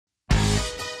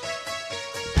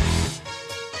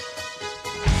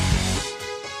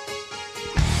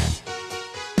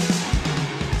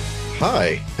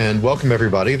Hi, and welcome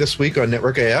everybody. This week on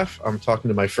Network AF, I'm talking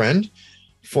to my friend,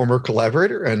 former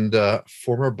collaborator, and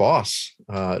former boss,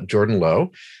 Jordan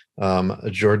Lowe.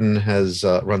 Jordan runs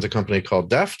a company called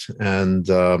Deft, and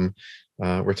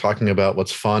we're talking about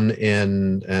what's fun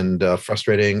and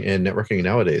frustrating in networking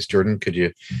nowadays. Jordan, could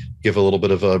you give a little bit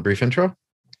of a brief intro?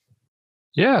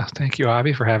 Yeah, thank you,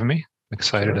 Avi, for having me. I'm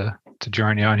excited to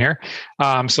join you on here.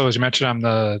 So as you mentioned, I'm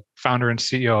the founder and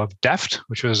CEO of Deft,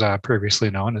 which was previously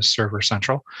known as Server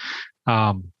Central.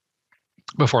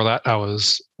 Before that, I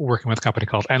was working with a company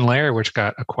called NLayer, which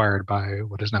got acquired by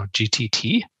what is now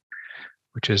GTT,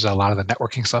 which is a lot of the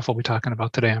networking stuff we'll be talking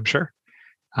about today, I'm sure.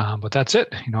 But that's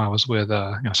it. I was with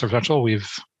Server Central. We've,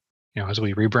 as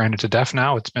we rebranded to Deft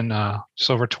now, it's been just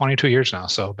over 22 years now.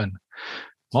 So I've been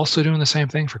mostly doing the same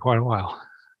thing for quite a while.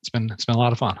 It's been a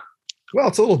lot of fun. Well,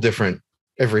 it's a little different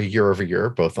every year over year,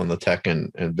 both on the tech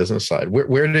and business side.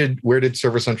 Where did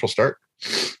Server Central start?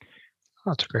 Oh,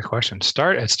 that's a great question.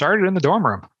 It started in the dorm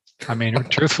room. I mean,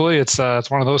 truthfully, it's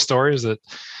one of those stories that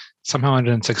somehow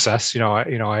ended in success. we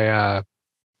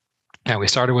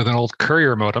started with an old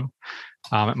Courier modem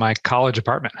at my college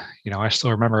apartment. I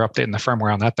still remember updating the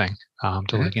firmware on that thing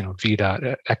to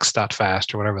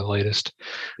v.x.fast or whatever the latest.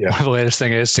 Yeah. Whatever the latest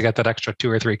thing is to get that extra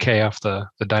 2 or 3K off the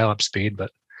dial-up speed.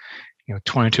 But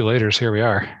 22 later, here we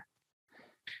are.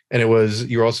 And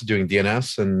you're also doing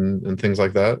DNS and things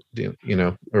like that,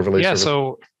 overlay service?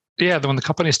 When the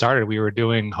company started, we were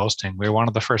doing hosting. We were one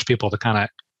of the first people to kind of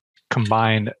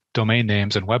combine domain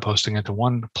names and web hosting into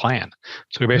one plan.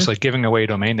 So we're basically giving away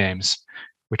domain names,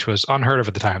 which was unheard of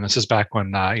at the time. This is back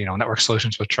when Network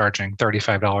Solutions was charging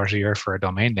 $35 a year for a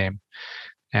domain name.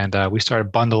 And we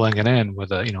started bundling it in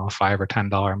with a $5 or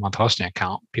 $10 a month hosting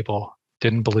account. People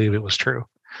didn't believe it was true.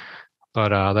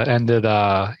 But that ended,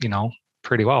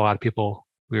 pretty well. A lot of people,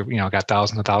 we got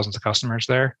thousands and thousands of customers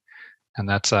there, and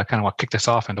that's kind of what kicked us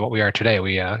off into what we are today.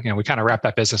 We kind of wrapped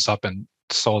that business up and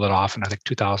sold it off in I think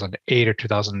 2008 or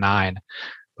 2009.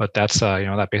 But that's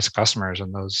that base of customers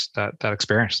and that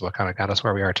experience is what kind of got us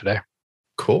where we are today.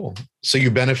 Cool. So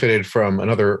you benefited from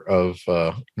another of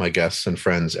my guests and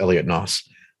friends, Elliot Noss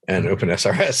and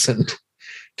OpenSRS and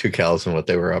Tucals and what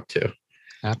they were up to.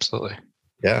 Absolutely.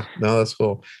 Yeah, no, that's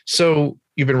cool. So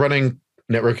you've been running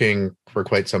networking for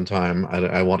quite some time.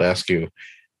 I won't ask you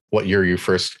what year you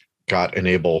first got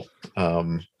N-able.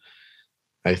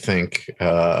 I think,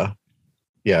 for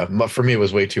me, it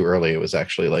was way too early. It was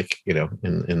actually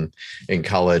in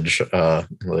college,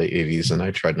 late 80s, and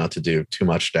I tried not to do too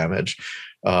much damage.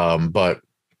 But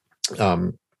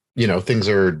things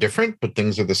are different, but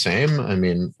things are the same. I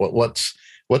mean, what's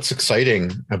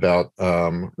exciting about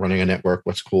running a network?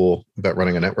 What's cool about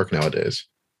running a network nowadays?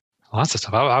 Lots of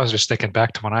stuff. I was just thinking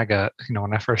back to when I got,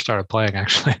 when I first started playing,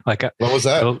 actually. What was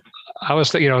that? I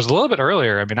was thinking, it was a little bit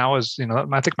earlier. I mean, I was,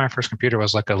 I think my first computer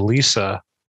was like a Lisa,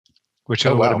 which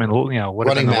would have been, would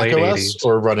have been the late 80s.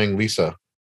 Or running Lisa?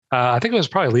 I think it was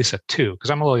probably Lisa 2, because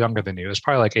I'm a little younger than you. It was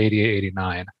probably like 88,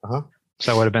 89. So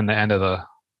that would have been the end of the...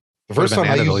 The first time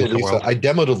I used a Lisa, I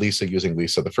demoed a Lisa using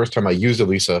Lisa. The first time I used a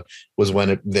Lisa was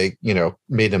when they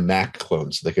made a Mac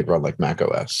clone so they could run like Mac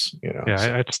OS.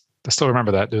 I still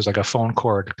remember that. There was like a phone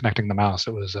cord connecting the mouse.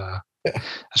 It was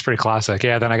that's pretty classic.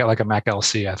 Yeah. Then I got like a Mac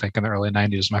LC, I think, in the early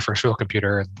 90s, my first real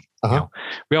computer. And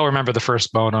we all remember the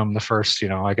first modem, the first,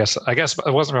 I guess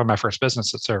it wasn't really my first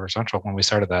business at Server Central when we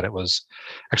started that. It was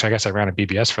actually, I guess I ran a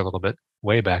BBS for a little bit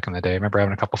way back in the day. I remember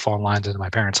having a couple phone lines into my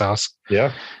parents' house.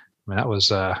 Yeah. I mean, that was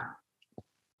some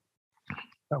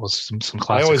classic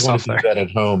stuff. I always wanted to there. do that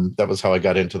at home. That was how I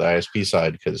got into the ISP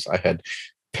side, because I had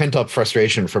pent up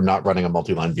frustration from not running a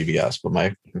multi-line BBS, but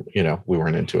we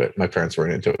weren't into it. My parents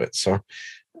weren't into it. So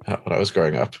when I was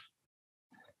growing up.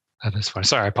 That is funny.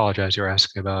 Sorry, I apologize. You're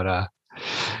asking about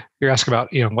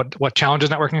what challenges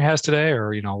networking has today,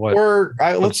 or what? Or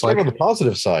let's start on the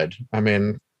positive side. I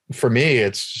mean, for me,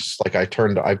 it's just like I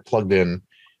plugged in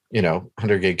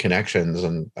 100 gig connections,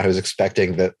 and I was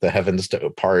expecting that the heavens to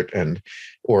part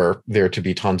or there to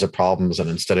be tons of problems. And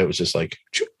instead it was just like,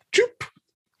 choop, choop,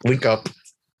 link up,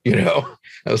 I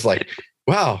was like,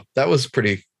 wow, that was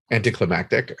pretty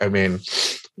anticlimactic. I mean,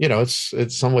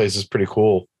 it's some ways it's pretty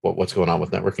cool what's going on with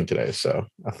networking today. So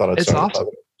I thought it's awesome.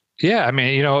 Yeah. I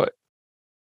mean,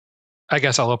 I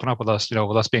guess I'll open up with us,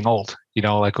 with us being old,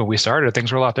 like when we started,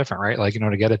 things were a lot different, right? Like,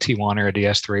 to get a T1 or a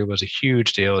DS3 was a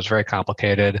huge deal. It was very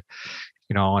complicated,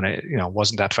 and it,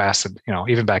 wasn't that fast,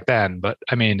 even back then. But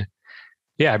I mean,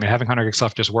 having 100 gig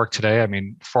stuff just work today. I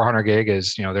mean, 400 gig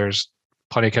is, there's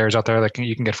plenty of carriers out there that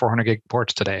you can get 400 gig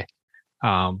ports today,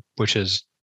 which is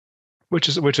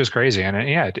which is crazy. And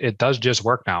it does just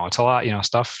work now. It's a lot,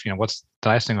 stuff, what's the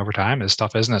nice thing over time is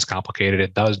stuff isn't as complicated.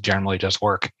 It does generally just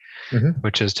work,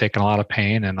 which has taken a lot of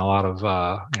pain and a lot of,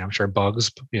 I'm sure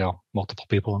bugs, multiple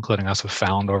people, including us, have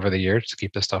found over the years to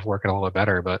keep this stuff working a little bit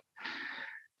better. But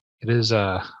it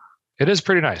is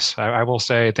pretty nice. I will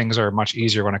say things are much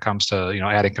easier when it comes to,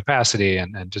 adding capacity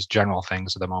and just general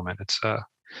things at the moment. It's,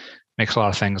 makes a lot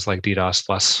of things like DDoS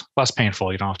less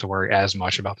painful. You don't have to worry as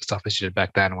much about the stuff as you did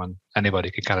back then when anybody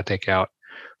could kind of take you out.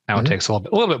 Now it takes a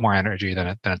little bit more energy than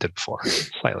it did before.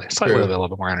 Slightly a little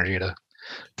bit more energy to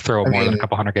throw more than a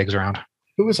couple hundred gigs around.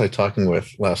 Who was I talking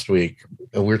with last week?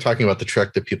 We were talking about the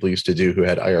trick that people used to do who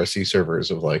had IRC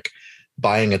servers of like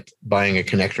buying a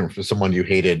connection from someone you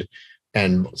hated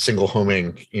and single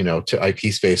homing, to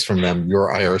IP space from them,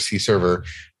 your IRC server,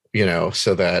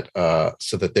 so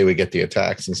that they would get the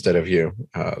attacks instead of you.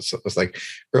 So it was like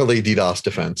early DDoS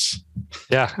defense.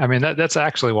 Yeah, I mean that's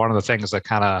actually one of the things that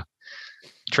kind of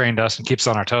trained us and keeps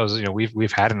us on our toes.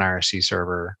 We've had an IRC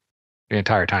server the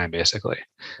entire time basically.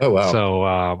 Oh wow!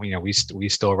 So we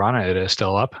still run it. It is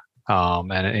still up,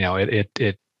 and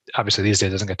it obviously these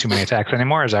days doesn't get too many attacks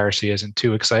anymore, as IRC isn't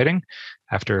too exciting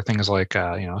after things like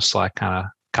Slack kind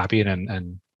of copied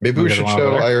and maybe we should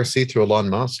show IRC to Elon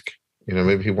Musk.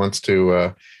 Maybe he wants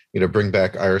to, bring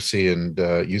back IRC and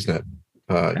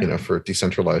Usenet, for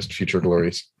decentralized future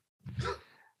glories.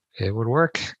 It would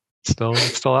work. Still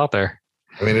out there.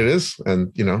 I mean, it is,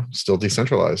 and still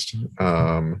decentralized.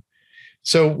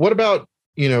 So, what about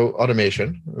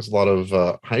automation? There's a lot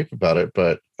of hype about it,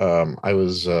 but I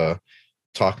was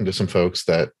talking to some folks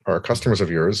that are customers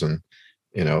of yours, and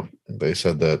they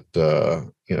said that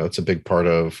it's a big part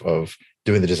of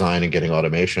doing the design and getting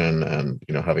automation and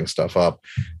having stuff up.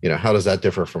 How does that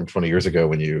differ from 20 years ago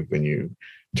when you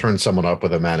turn someone up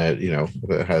with a Manet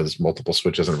that has multiple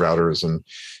switches and routers and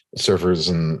servers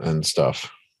and stuff?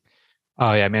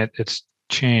 Oh yeah, I mean it's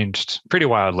changed pretty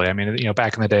wildly. I mean,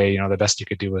 back in the day, the best you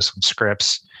could do was some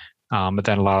scripts. But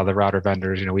then a lot of the router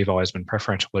vendors, we've always been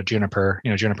preferential with Juniper.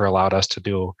 Juniper allowed us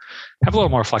to have a little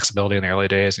more flexibility in the early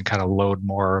days and kind of load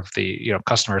more of the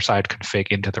customer side config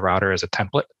into the router as a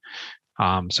template.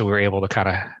 So we were able to kind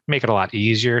of make it a lot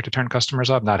easier to turn customers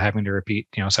up, not having to repeat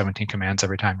 17 commands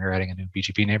every time you're adding a new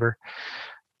BGP neighbor.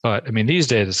 But I mean, these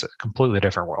days it's a completely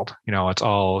different world. It's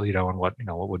all in what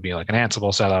would be like an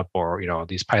Ansible setup or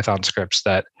these Python scripts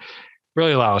that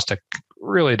really allow us to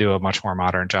really do a much more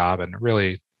modern job and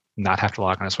really not have to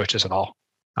log on to switches at all.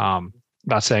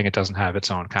 Not saying it doesn't have its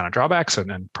own kind of drawbacks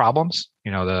and problems.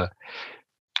 The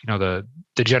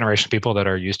generation of people that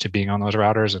are used to being on those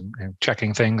routers and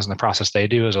checking things and the process they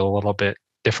do is a little bit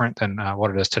different than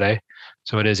what it is today.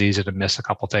 So it is easy to miss a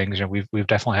couple things. We've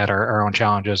definitely had our own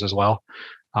challenges as well.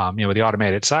 With the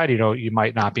automated side, you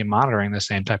might not be monitoring the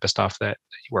same type of stuff that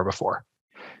you were before.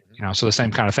 So the same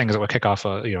kind of things that would kick off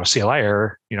a CLI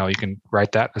error, you can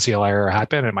write that the CLI error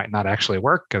happened, it might not actually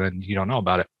work, and then you don't know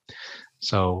about it.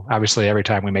 So obviously every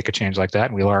time we make a change like that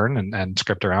and we learn and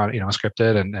script around, script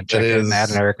it and check it and add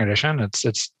an error condition,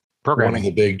 it's programming. One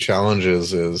of the big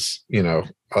challenges is,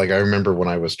 like I remember when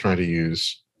I was trying to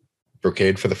use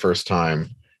Brocade for the first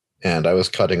time and I was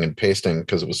cutting and pasting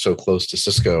because it was so close to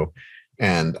Cisco,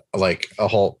 and like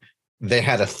they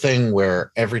had a thing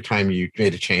where every time you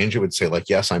made a change, it would say like,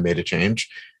 yes, I made a change.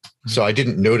 So I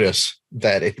didn't notice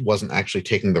that it wasn't actually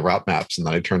taking the route maps. And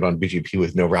then I turned on BGP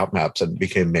with no route maps and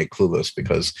became make clueless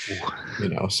because,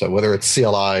 so whether it's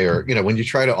CLI or, when you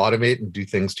try to automate and do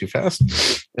things too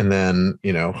fast, and then,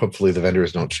 hopefully the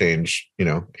vendors don't change,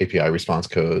 API response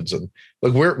codes. And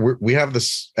like we have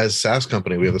this as SaaS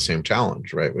company, we have the same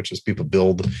challenge, right? Which is people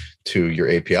build to your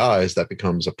APIs. That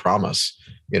becomes a promise,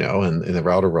 and in the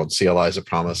router world, CLI is a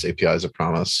promise, API is a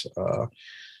promise.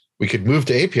 We could move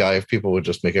to API if people would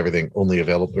just make everything only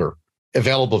available or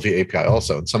available via API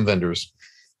also. And some vendors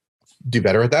do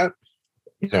better at that,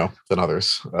 than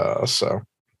others.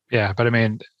 Yeah, but I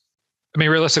mean,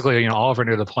 realistically, all of our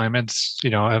new deployments,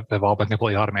 have all been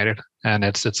completely automated, and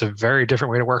it's a very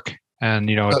different way to work. And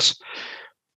it's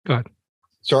go ahead.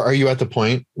 So, are you at the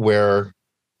point where,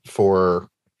 for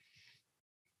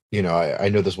I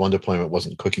know this one deployment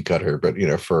wasn't cookie cutter, but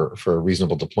for a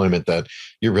reasonable deployment that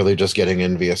you're really just getting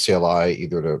in via CLI,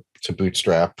 either to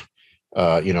bootstrap,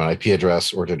 an IP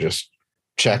address or to just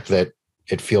check that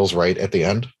it feels right at the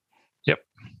end? Yep.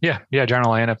 Yeah,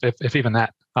 generally, and if even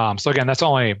that. So again, that's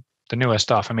only the newest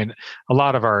stuff. I mean, a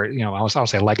lot of our, I'll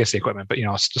say legacy equipment, but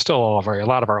it's still a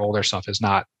lot of our older stuff is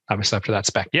not obviously up to that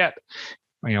spec yet.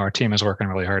 Our team is working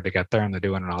really hard to get there, and they're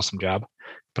doing an awesome job.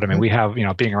 But I mean, we have,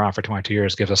 being around for 22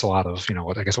 years gives us a lot of,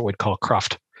 what we'd call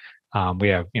cruft. We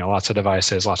have, lots of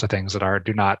devices, lots of things that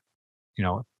do not,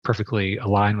 perfectly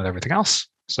aligned with everything else.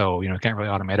 So, can't really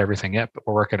automate everything yet, but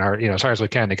we're working hard, as hard as we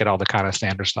can to get all the kind of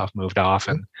standard stuff moved off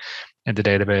and into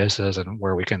databases and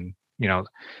where we can,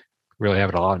 really have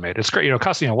it all automated. It's great,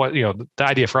 the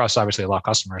idea for us, obviously, allow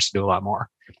customers to do a lot more.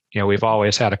 We've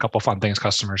always had a couple fun things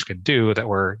customers could do that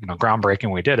were, groundbreaking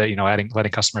when we did it,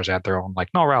 letting customers add their own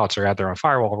null routes or add their own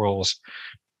firewall rules.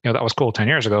 That was cool 10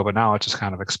 years ago, but now it's just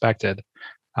kind of expected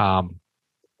to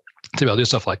be able to do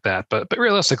stuff like that. But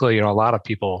realistically, a lot of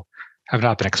people have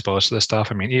not been exposed to this stuff.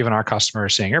 I mean, even our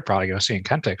customers seeing your product, seeing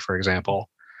Kentik, for example,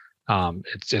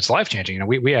 it's life-changing.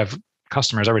 We have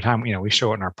customers every time, we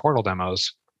show it in our portal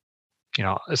demos.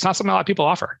 It's not something a lot of people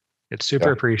offer. It's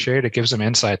super appreciated. It gives them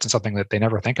insights and something that they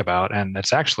never think about. And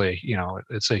it's actually,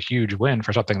 it's a huge win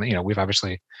for something that, we've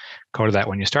obviously coded that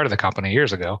when you started the company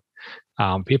years ago.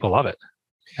 People love it.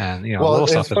 And, little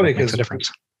stuff that makes a difference.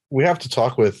 We have to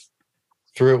talk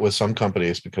through it with some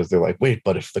companies because they're like, wait,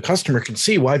 but if the customer can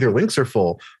see why their links are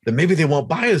full, then maybe they won't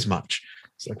buy as much.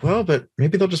 It's like, well, but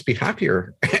maybe they'll just be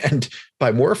happier and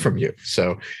buy more from you.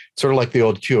 So sort of like the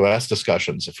old QoS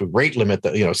discussions. If we rate limit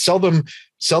that, sell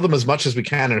them as much as we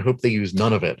can and hope they use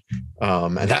none of it.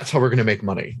 And that's how we're going to make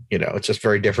money. It's just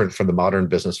very different from the modern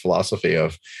business philosophy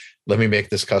of, let me make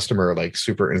this customer like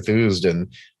super enthused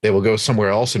and they will go somewhere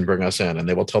else and bring us in and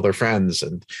they will tell their friends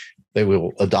and they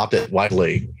will adopt it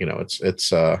widely. It's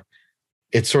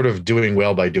sort of doing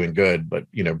well by doing good, but,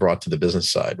 brought to the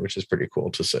business side, which is pretty cool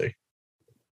to see.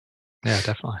 Yeah,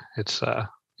 definitely. It's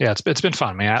been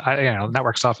fun. I mean,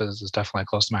 network stuff is definitely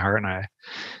close to my heart, and I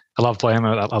love playing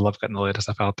with it. I love getting the latest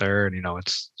stuff out there, and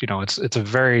it's a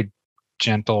very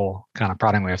gentle kind of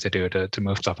prodding we have to do to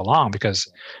move stuff along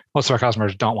because most of our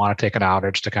customers don't want to take an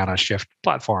outage to kind of shift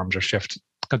platforms or shift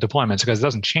deployments because it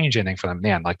doesn't change anything for them in the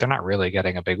end. Like they're not really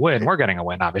getting a big win. We're getting a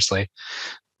win, obviously.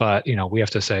 But, we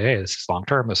have to say, hey, this is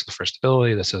long-term. This is for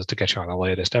stability. This is to get you on the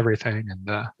latest everything.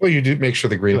 And well, you do make sure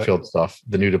the greenfield stuff,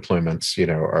 the new deployments,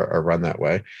 are run that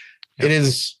way. Yep. It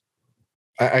is,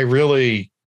 I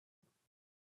really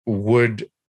would,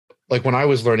 like when I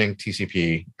was learning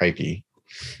TCP IP,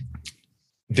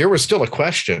 there was still a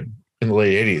question in the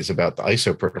late 80s about the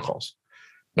ISO protocols.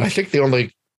 And I think I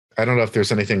don't know if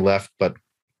there's anything left, but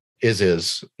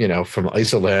from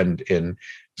ISOLAN in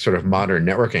sort of modern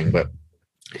networking, but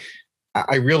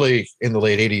I really, in the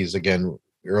late 80s, again,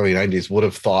 early 90s, would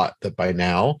have thought that by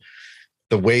now,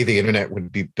 the way the internet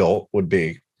would be built would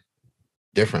be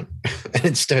different. And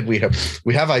instead, we have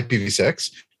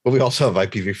IPv6, but we also have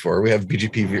IPv4. We have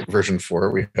BGP version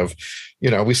 4. We have,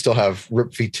 we still have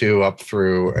RIP-v2 up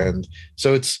through. And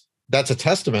so that's a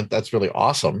testament. That's really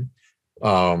awesome,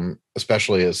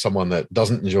 especially as someone that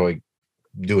doesn't enjoy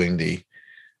doing the,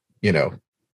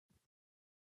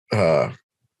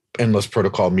 endless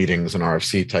protocol meetings and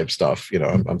RFC type stuff.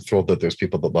 I'm thrilled that there's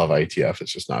people that love IETF.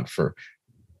 It's just not for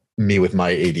me with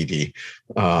my ADD.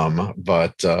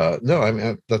 No, I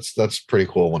mean, that's pretty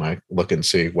cool when I look and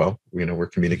see, well, we're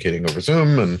communicating over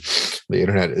Zoom and the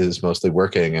internet is mostly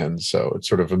working. And so it's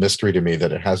sort of a mystery to me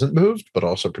that it hasn't moved, but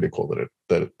also pretty cool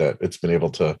that it's been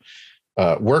able to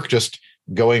work, just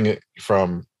going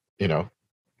from, a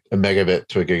megabit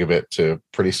to a gigabit to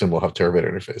pretty soon we'll have terabit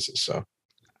interfaces. So,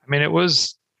 I mean, it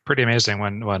was pretty amazing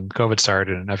when COVID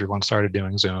started and everyone started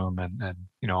doing Zoom and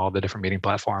all the different meeting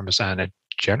platforms, and it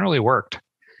generally worked.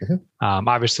 Mm-hmm.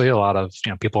 Obviously, a lot of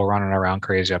people running around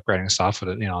crazy upgrading stuff,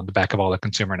 on the back of all the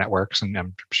consumer networks, and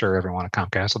I'm sure everyone at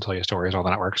Comcast will tell you stories. All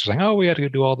the networks are saying, "Oh, we had to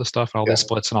do all this stuff, and all these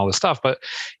splits and all this stuff." But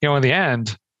in the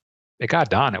end, it got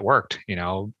done. It worked.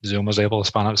 Zoom was able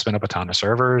to spin up a ton of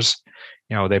servers.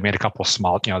 They made a couple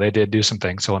small. They did do some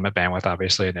things to limit bandwidth,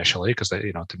 obviously initially, because they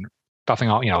didn't. Nothing,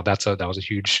 that was a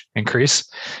huge increase.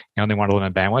 They want to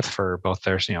limit bandwidth for both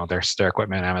their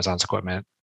equipment, Amazon's equipment.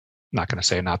 Not going to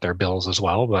say not their bills as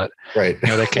well, but right.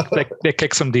 They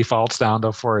kick some defaults down to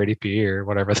 480p or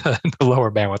whatever the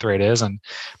lower bandwidth rate is,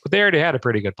 but they already had a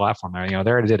pretty good platform there. They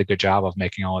already did a good job of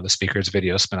making all of the speakers'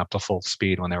 video spin up to full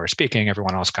speed when they were speaking.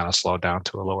 Everyone else kind of slowed down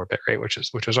to a lower bit rate, which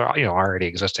was already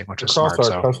existing, which is smart. Across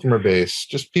our customer base,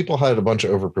 just people had a bunch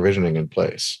of over provisioning in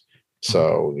place.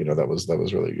 So, that was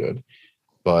really good.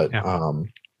 But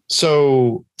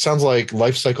so sounds like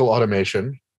lifecycle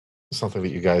automation is something that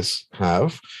you guys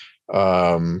have.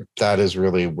 That is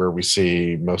really where we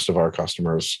see most of our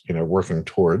customers, working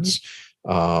towards.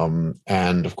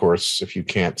 And of course, if you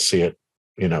can't see it,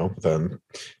 then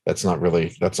that's not really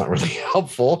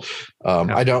helpful.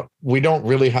 We don't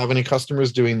really have any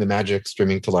customers doing the magic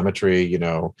streaming telemetry,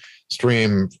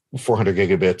 stream 400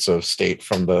 gigabits of state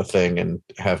from the thing and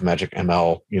have magic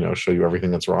ML, show you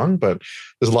everything that's wrong. But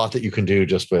there's a lot that you can do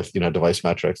just with, device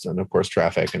metrics and of course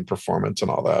traffic and performance and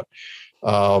all that.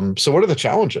 So what are the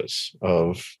challenges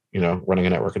of, running a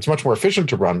network? It's much more efficient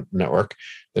to run a network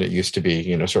than it used to be,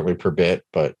 certainly per bit,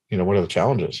 but, what are the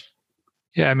challenges?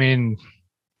 Yeah,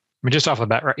 just off the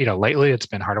bat, lately it's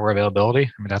been hardware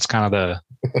availability. That's kind of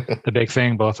the big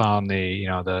thing, both on the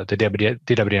the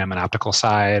DWDM and optical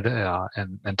side,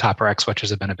 and top-of-rack switches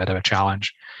have been a bit of a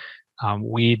challenge.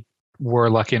 We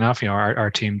were lucky enough,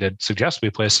 our team did suggest we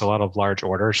placed a lot of large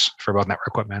orders for both network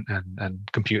equipment and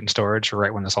compute and storage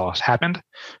right when this all happened.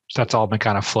 So that's all been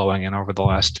kind of flowing in over the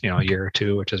last year or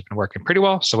two, which has been working pretty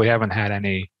well. So we haven't had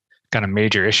any kind of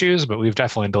major issues, but we've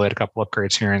definitely delayed a couple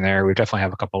upgrades here and there. We definitely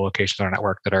have a couple locations on our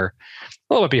network that are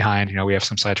a little bit behind. We have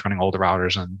some sites running older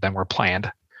routers than were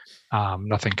planned.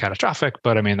 Nothing catastrophic,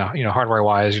 but hardware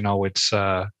wise, it's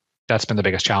that's been the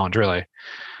biggest challenge really.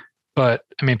 But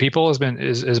people has been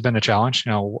a challenge.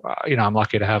 I'm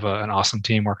lucky to have an awesome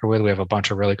team working with. We have a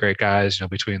bunch of really great guys,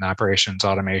 between the operations,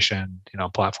 automation,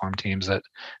 platform teams that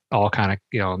all kind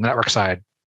of, network side.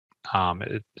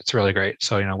 It's really great.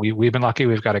 So, we've been lucky.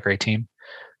 We've got a great team.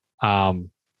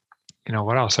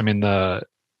 What else? The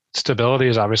stability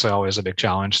is obviously always a big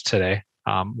challenge today.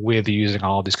 With using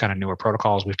all of these kind of newer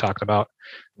protocols we've talked about,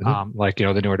 like, the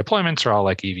newer deployments are all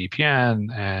like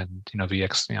EVPN and,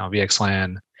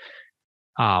 VXLAN,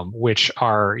 which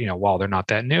are, while they're not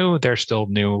that new, they're still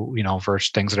new,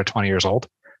 versus things that are 20 years old.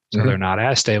 So they're not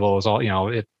as stable as all,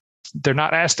 they're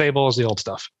not as stable as the old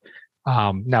stuff.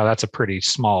 Now that's a pretty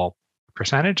small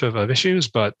percentage of issues,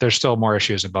 but there's still more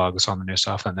issues and bugs on the new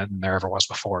stuff than there ever was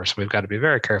before. So we've got to be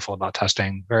very careful about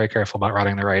testing, very careful about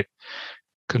writing the right,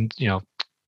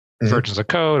 versions of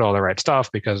code, all the right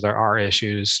stuff, because there are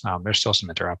issues. There's still some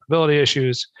interoperability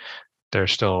issues.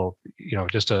 There's still,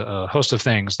 just a host of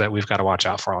things that we've got to watch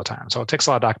out for all the time. So it takes a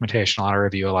lot of documentation, a lot of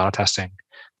review, a lot of testing,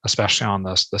 especially on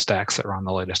the stacks that run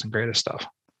the latest and greatest stuff.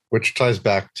 Which ties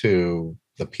back to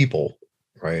the people,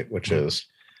 right? Which is,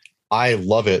 I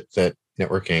love it that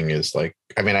networking is like,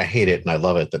 I hate it and I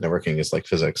love it that networking is like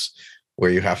physics,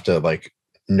 where you have to like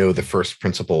know the first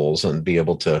principles and be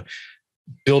able to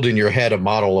build in your head a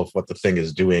model of what the thing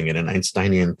is doing in an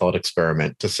Einsteinian thought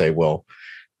experiment to say, well,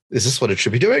 is this what it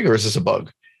should be doing or is this a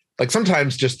bug? Like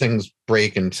sometimes just things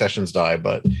break and sessions die,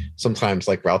 but sometimes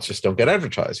like routes just don't get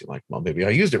advertised. You're like, well, maybe I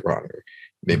used it wrong, or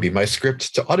maybe my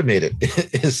script to automate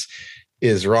it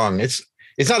is wrong. It's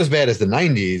not as bad as the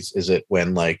 90s, is it?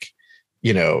 When like,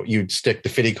 you'd stick the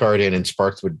FIDI card in and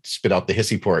Sparks would spit out the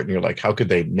hissy port, and you're like, how could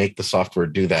they make the software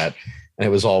do that? And it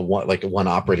was all one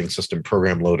operating system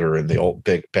program loader in the old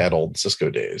big bad old Cisco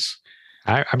days.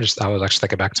 I was actually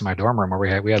thinking back to my dorm room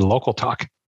where we had local talk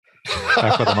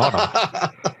back with the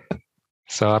modem.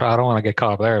 So I don't want to get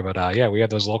caught up there, but yeah, we had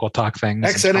those local talk things.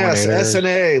 XNS,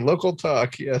 SNA, local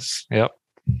talk, yes. Yep.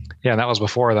 Yeah, and that was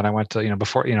before. Then I went to, I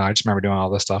just remember doing all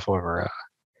this stuff over,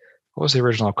 what was the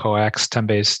original coax, 10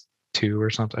 base 2 or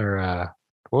something, or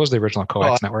what was the original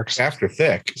coax networks? After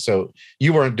thick. So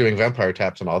you weren't doing vampire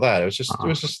taps and all that. It was just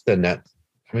the net.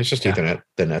 It's just Ethernet,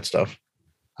 the net stuff.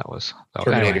 That was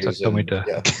anyway,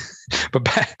 but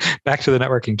back to the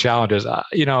networking challenges.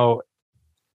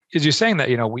 Is you saying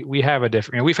that we have a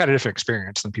different, we've had a different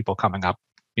experience than people coming up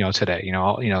today.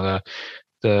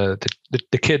 The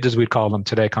kids, as we'd call them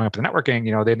today, coming up to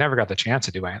networking, they never got the chance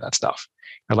to do any of that stuff.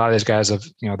 A lot of these guys have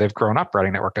they've grown up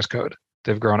writing network as code.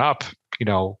 They've grown up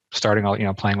starting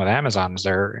all playing with Amazon as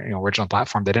their original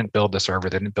platform. They didn't build the server,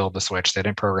 they didn't build the switch, they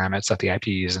didn't program it, set the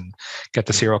IPs, and get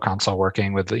the serial console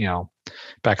working with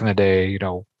back in the day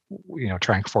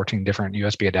trying 14 different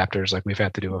USB adapters like we've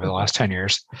had to do over the last 10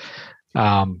 years.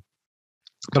 But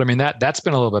that's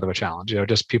been a little bit of a challenge,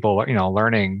 just people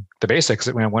learning the basics.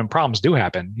 When problems do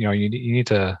happen, you need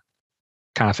to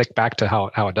kind of think back to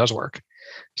how it does work.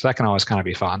 So that can always kind of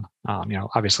be fun.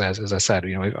 Obviously, as I said,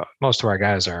 most of our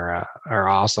guys are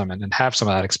awesome and have some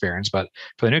of that experience. But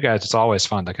for the new guys, it's always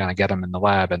fun to kind of get them in the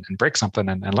lab and break something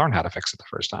and learn how to fix it the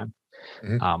first time.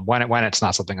 Mm-hmm. When it's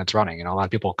not something that's running, a lot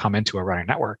of people come into a running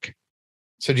network.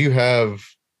 So do you have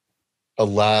a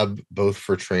lab both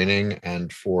for training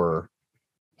and for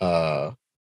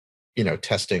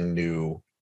testing new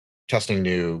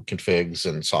configs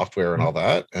and software and all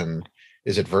that? And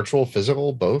is it virtual,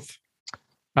 physical, both?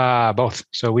 Both.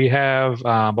 So we have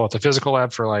both a physical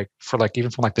lab for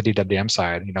even from the DWDM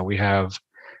side. We have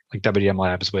like WDM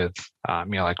labs with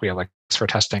we have for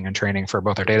testing and training for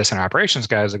both our data center operations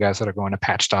guys, the guys that are going to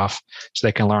patch stuff so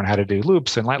they can learn how to do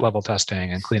loops and light level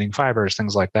testing and cleaning fibers,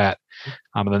 things like that.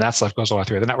 And then that stuff goes all the way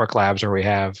through the network labs where we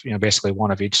have basically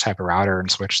one of each type of router and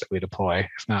switch that we deploy,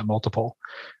 if not multiple.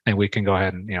 And we can go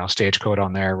ahead and stage code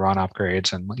on there, run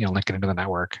upgrades, and link it into the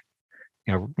network.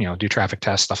 do traffic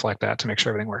tests, stuff like that to make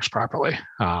sure everything works properly.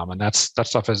 And that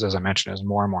stuff is, as I mentioned, is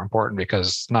more and more important because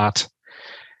it's not,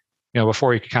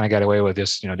 before you could kind of get away with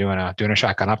just, doing a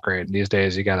shotgun upgrade. These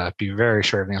days, you got to be very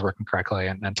sure everything's working correctly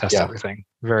and test everything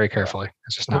very carefully.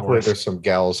 It's just not Hopefully worth. There's some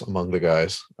gals among the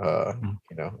guys,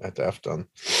 at the F-Done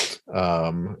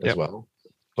as well.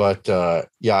 But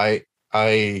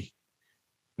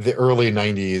the early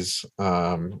 90s,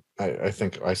 I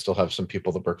think I still have some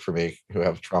people that work for me who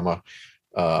have trauma.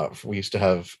 We used to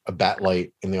have a bat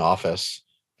light in the office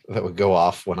that would go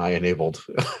off when I enabled.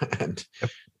 And,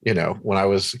 when I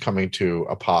was coming to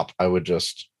a pop, I would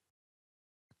just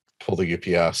pull the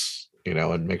UPS,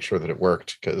 and make sure that it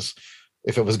worked. Because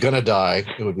if it was going to die,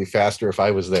 it would be faster if I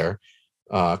was there,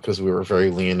 because we were very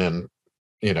lean and,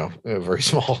 a very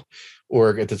small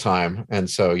org at the time. And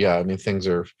so,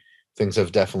 things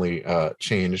have definitely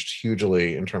changed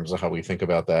hugely in terms of how we think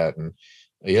about that. And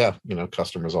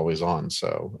customers always on.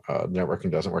 So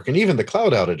networking doesn't work. And even the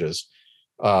cloud outages,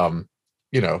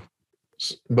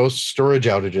 most storage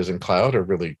outages in cloud are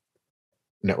really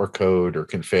network code or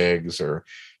configs, or,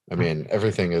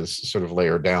 everything is sort of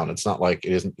layered down. It's not like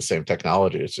it isn't the same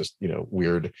technology. It's just,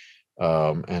 weird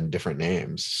and different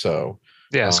names. So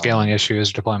scaling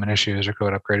issues, deployment issues, or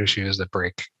code upgrade issues that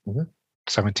break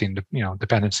 17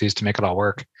 dependencies to make it all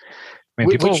work.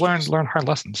 People learn hard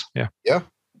lessons. Yeah.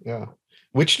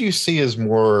 Which do you see as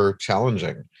more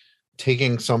challenging?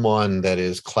 Taking someone that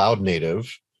is cloud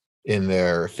native in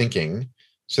their thinking,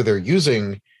 so they're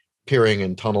using peering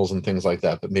and tunnels and things like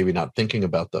that, but maybe not thinking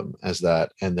about them as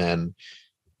that, and then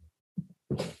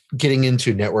getting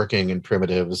into networking and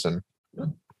primitives and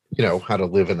how to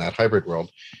live in that hybrid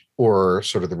world, or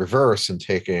sort of the reverse, and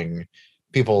taking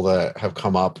people that have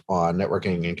come up on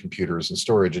networking and computers and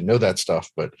storage and know that stuff,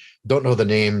 but don't know the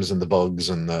names and the bugs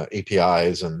and the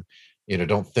APIs, and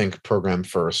don't think program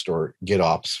first or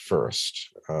GitOps first.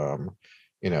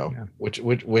 Which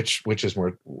is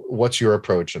more, what's your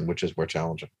approach and which is more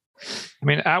challenging?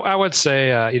 I would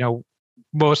say,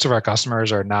 most of our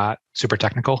customers are not super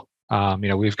technical.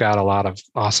 We've got a lot of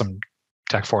awesome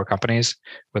tech forward companies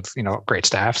with, great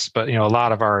staffs, but, a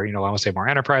lot of our, I would say more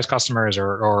enterprise customers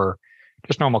or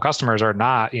just normal customers are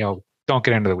not, don't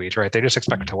get into the weeds, right? They just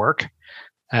expect it to work.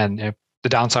 And the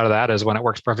downside of that is when it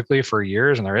works perfectly for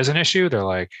years and there is an issue, they're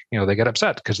like, they get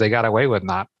upset because they got away with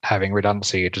not having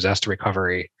redundancy, disaster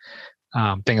recovery,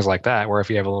 things like that. Where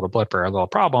if you have a little blip or a little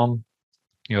problem,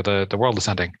 the world is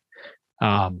ending.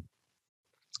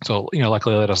 So,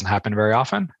 luckily that doesn't happen very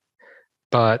often.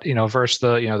 But, versus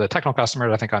the technical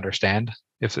customers, I think understand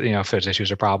if there's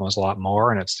issues or problems a lot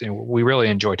more. And it's, we really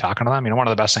enjoy talking to them. One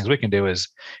of the best things we can do is,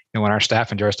 when our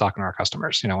staff enjoys talking to our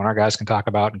customers, when our guys can talk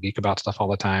about and geek about stuff all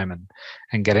the time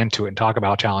and get into it and talk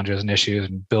about challenges and issues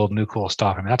and build new cool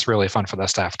stuff. That's really fun for the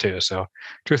staff too. So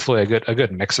truthfully, a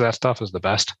good mix of that stuff is the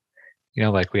best.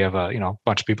 Like we have a,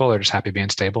 bunch of people that are just happy being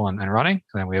stable and running.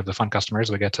 And then we have the fun customers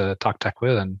we get to talk tech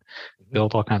with and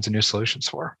build all kinds of new solutions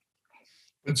for.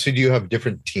 So do you have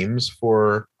different teams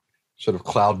for sort of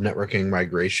cloud networking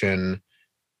migration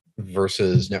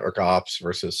versus network ops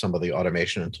versus some of the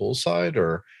automation and tools side,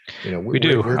 or, we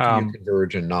do. Where can you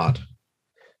converge and not?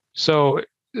 So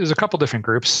there's a couple different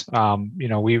groups.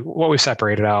 What we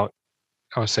separated out,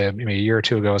 I would say maybe a year or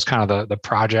two ago, is kind of the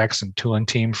projects and tooling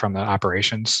team from the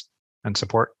operations and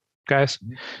support guys.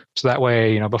 So that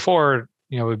way, before,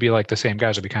 it would be like the same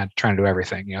guys would be kind of trying to do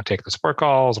everything, take the support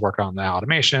calls, work on the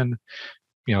automation,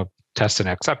 test the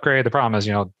next upgrade. The problem is,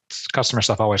 customer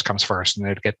stuff always comes first and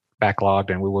they'd get backlogged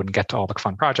and we wouldn't get to all the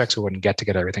fun projects. We wouldn't get to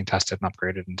get everything tested and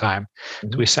upgraded in time.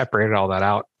 So we separated all that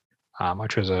out,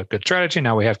 which was a good strategy.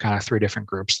 Now we have kind of 3 different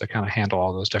groups that kind of handle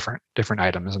all those different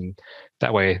items. And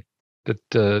that way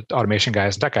the automation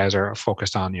guys and tech guys are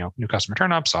focused on, new customer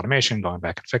turnups, automation, going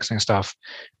back and fixing stuff,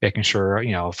 making sure,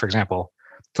 for example,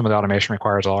 some of the automation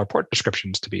requires all our port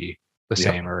descriptions to be the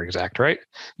same or exact, right?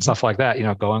 Stuff like that,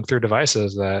 going through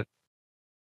devices that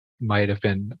might have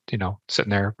been,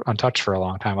 sitting there untouched for a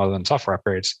long time other than software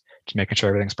upgrades, just making sure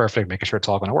everything's perfect, making sure it's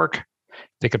all going to work.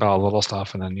 Think about all the little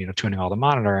stuff and then, tuning all the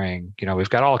monitoring. We've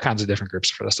got all kinds of different groups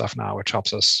for this stuff now, which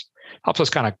helps us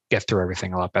kind of get through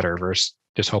everything a lot better versus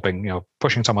just hoping,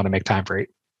 pushing someone to make time for it.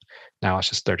 Now it's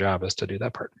just their job is to do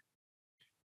that part.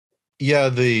 Yeah,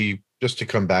 just to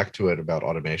come back to it about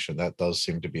automation, that does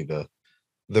seem to be the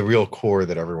real core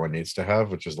that everyone needs to have,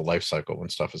 which is the life cycle when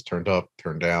stuff is turned up,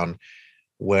 turned down.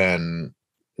 When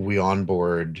we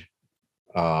onboard,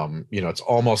 it's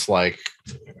almost like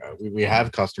we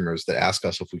have customers that ask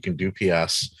us if we can do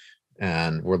PS,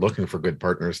 and we're looking for good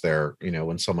partners there.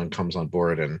 When someone comes on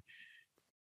board and,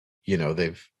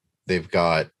 they've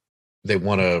got they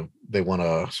want to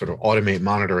sort of automate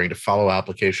monitoring to follow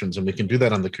applications, and we can do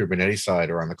that on the Kubernetes side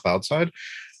or on the cloud side.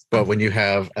 But when you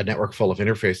have a network full of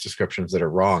interface descriptions that are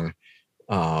wrong,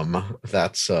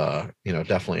 that's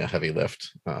definitely a heavy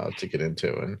lift to get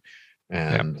into,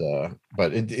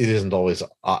 but it isn't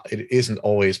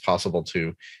always possible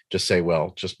to just say,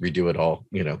 well, just redo it all,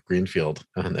 greenfield,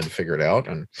 and then figure it out.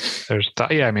 And there's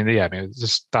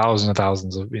just thousands and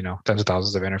thousands of tens of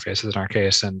thousands of interfaces in our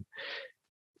case, and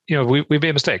we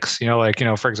made mistakes.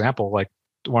 For example, like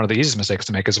one of the easiest mistakes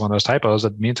to make is one of those typos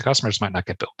that means the customers might not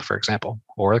get built, for example,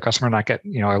 or the customer not get,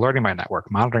 alerting might not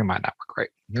work, monitoring might not work right.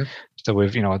 Mm-hmm. So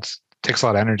it takes a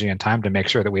lot of energy and time to make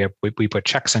sure that we put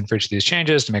checks in for each of these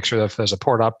changes to make sure that if there's a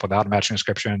port up without a matching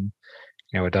description,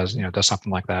 it does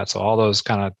something like that. So all those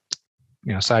kind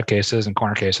of, side cases and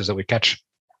corner cases that we catch,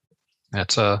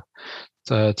 it's a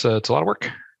lot of work.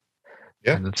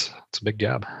 Yeah. And it's a big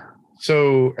job.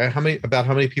 So how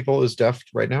many people is Deft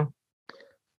right now?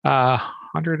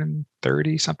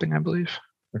 130 something, I believe.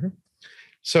 Mm-hmm.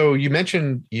 So you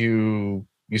mentioned you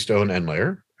used to own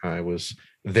NLayer. I was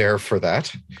there for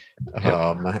that.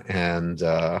 Yep.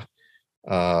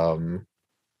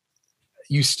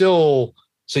 You sold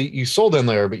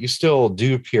NLayer, but you still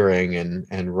do peering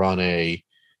and run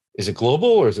is it global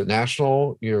or is it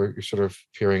national? You're sort of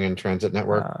peering in transit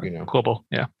network, Global.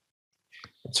 Yeah.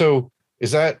 So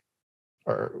is that,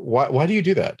 or why do you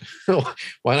do that?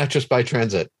 Why not just buy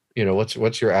transit?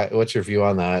 What's your view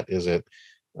on that? Is it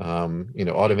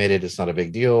automated? It's not a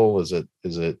big deal. Is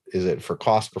it for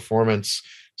cost, performance,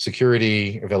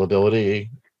 security,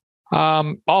 availability?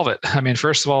 All of it. I mean,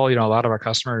 first of all, a lot of our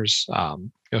customers,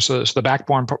 so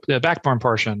the backbone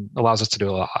portion allows us to do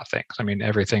a lot of things. I mean,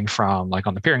 everything from like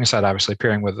on the peering side, obviously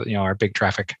peering with our big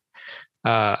traffic.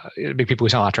 Big people who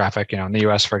sell a lot of traffic, in the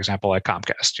US, for example, like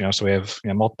Comcast, so we have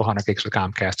multiple 100 gigs with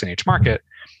Comcast in each market.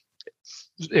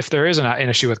 If there is an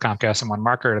issue with Comcast in one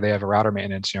market, or they have a router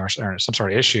maintenance, or some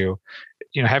sort of issue,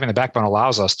 having the backbone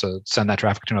allows us to send that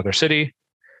traffic to another city,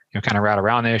 kind of route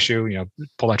around the issue,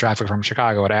 pull that traffic from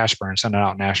Chicago at Ashburn, send it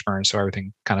out in Ashburn, so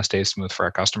everything kind of stays smooth for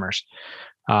our customers.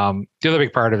 The other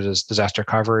big part of it is disaster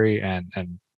recovery and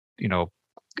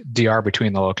DR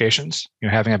between the locations.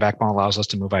 Having a backbone allows us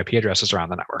to move IP addresses around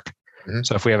the network. Mm-hmm.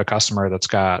 So if we have a customer that's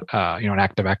got an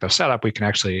active setup, we can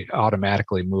actually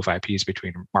automatically move IPs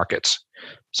between markets.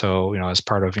 So as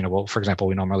part of for example,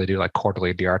 we normally do like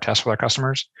quarterly DR tests with our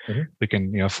customers. Mm-hmm. We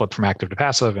can flip from active to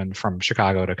passive and from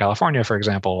Chicago to California, for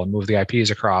example, and move the IPs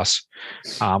across,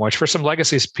 which for some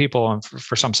legacy people and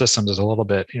for some systems is a little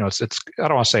bit it's I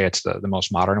don't want to say it's the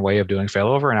most modern way of doing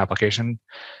failover and application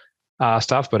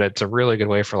stuff, but it's a really good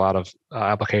way for a lot of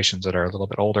applications that are a little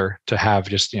bit older to have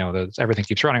just everything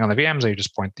keeps running on the VMs, and you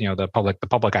just point the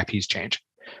public IPs change.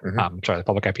 Mm-hmm. The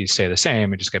public IPs stay the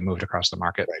same and just get moved across the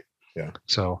market. Right. Yeah.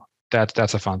 So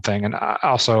that's a fun thing, and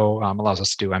also allows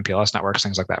us to do MPLS networks,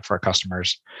 things like that for our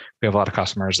customers. We have a lot of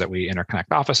customers that we interconnect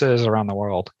offices around the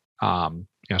world.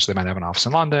 So they might have an office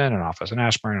in London, an office in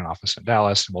Ashburn, an office in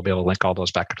Dallas, and we'll be able to link all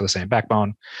those back to the same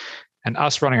backbone. And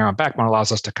us running our own backbone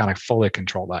allows us to kind of fully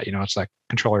control that. It's like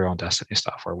control your own destiny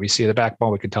stuff, where we see the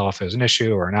backbone, we can tell if there's an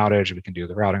issue or an outage, we can do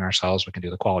the routing ourselves, we can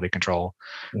do the quality control,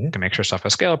 mm-hmm. to make sure stuff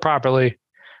is scaled properly.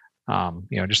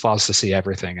 Just allows us to see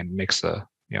everything and makes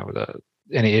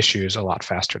any issues a lot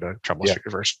faster to troubleshoot. Yeah.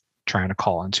 Versus trying to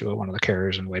call into one of the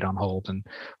carriers and wait on hold, and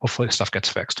hopefully stuff gets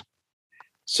fixed.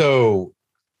 So,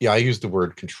 yeah, I use the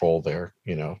word control there,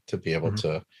 to be able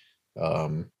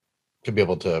mm-hmm. to be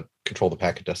able to control the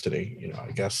packet destiny.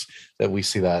 I guess that we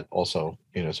see that also,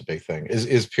 as a big thing.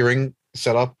 Is peering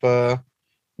set up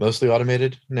mostly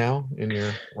automated now in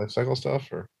your lifecycle stuff,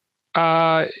 or?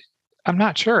 I'm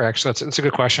not sure, actually. That's a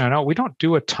good question. I know we don't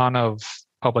do a ton of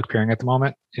public peering at the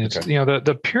moment. It's, okay.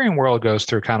 The peering world goes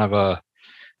through kind of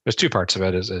there's two parts of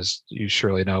it, as you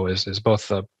surely know, is both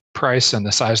the price and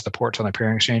the size of the ports on the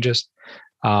peering exchanges.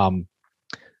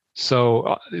 So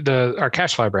our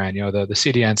CashFly brand, the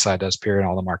CDN side does peer in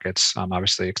all the markets,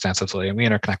 obviously extensively, and we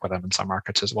interconnect with them in some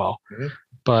markets as well. Mm-hmm.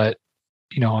 But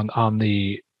on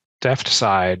the Deft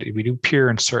side, we do peer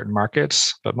in certain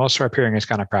markets, but most of our peering is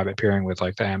kind of private peering with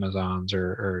like the Amazons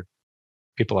or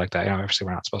people like that. Obviously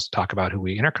we're not supposed to talk about who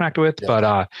we interconnect with, yeah.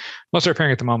 But most of our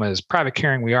peering at the moment is private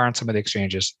peering. We are on some of the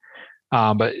exchanges,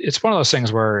 but it's one of those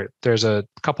things where there's a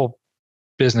couple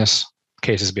business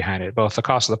cases behind it, both the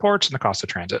cost of the ports and the cost of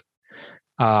transit.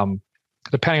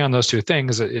 Depending on those two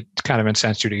things, it kind of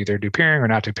incents you to either do peering or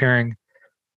not do peering.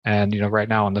 And right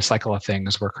now in the cycle of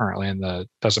things we're currently in,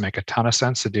 doesn't make a ton of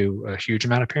sense to do a huge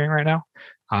amount of peering right now.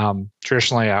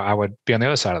 Traditionally, I would be on the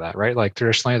other side of that, right? Like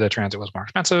traditionally, the transit was more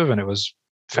expensive and it was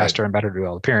faster, right, and better to do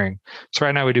all the peering. So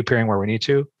right now we do peering where we need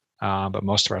to. but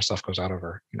most of our stuff goes out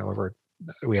over,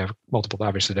 we have multiple,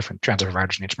 obviously different transit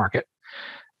providers in each market.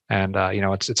 And,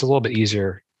 it's a little bit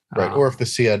easier. Right. Or if the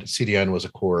CDN was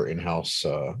a core in-house,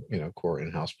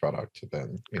 product,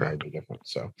 then, it'd be different.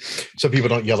 So people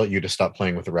don't yell at you to stop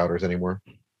playing with the routers anymore.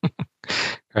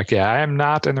 Correct. Yeah, I am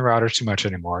not in the routers too much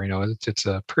anymore. It's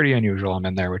pretty unusual. I'm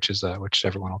in there, which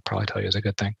everyone will probably tell you is a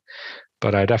good thing.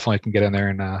 But I definitely can get in there,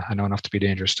 and I know enough to be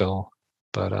dangerous still.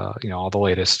 But all the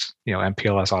latest,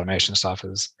 MPLS automation stuff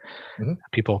is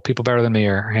people better than me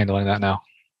are handling that now.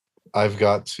 I've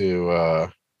got to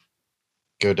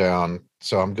go down.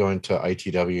 So I'm going to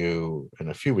ITW in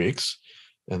a few weeks,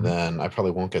 and then I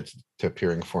probably won't get to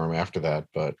Peering Forum after that.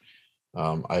 But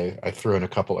I threw in a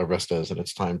couple Aristas, and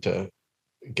it's time to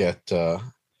get the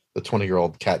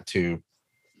 20-year-old Cat 2,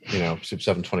 SUP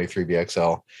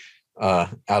 723BXL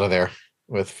out of there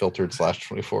with filtered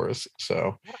 /24s.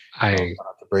 So I don't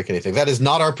have to break anything. That is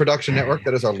not our production network.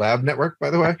 That is our lab network,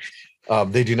 by the way.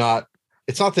 They do not.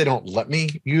 It's not they don't let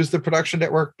me use the production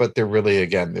network, but they're really,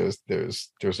 again, there's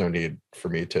no need for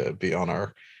me to be on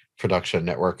our production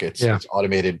network. It's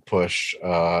automated push,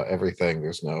 everything.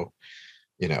 There's no,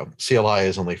 CLI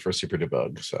is only for super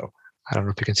debug. So I don't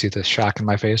know if you can see the shock in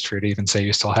my face for you to even say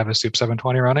you still have a SUP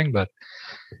 720 running, but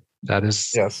that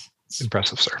is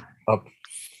impressive, sir. Up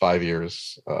 5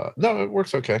 years. No, it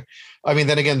works okay. I mean,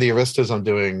 then again, the Aristas I'm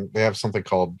doing, they have something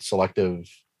called selective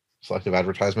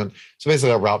advertisement. So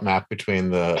basically a route map between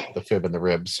the fib and the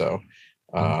rib. So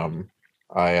we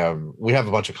have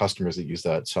a bunch of customers that use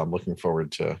that. So I'm looking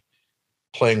forward to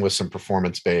playing with some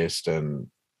performance based and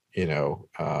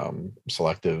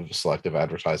selective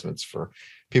advertisements for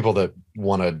people that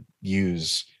want to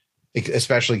use,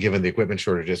 especially given the equipment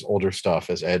shortages, older stuff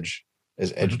as edge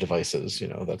devices.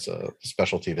 That's a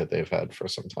specialty that they've had for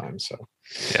some time. So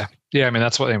yeah. I mean,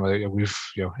 that's what we've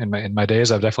in my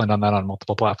days, I've definitely done that on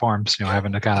multiple platforms.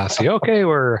 Having to kind of see, okay,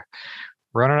 we're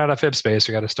running out of fib space.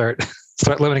 We got to start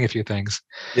limiting a few things.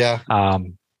 Yeah.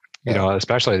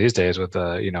 Especially these days with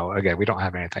again, we don't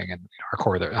have anything in our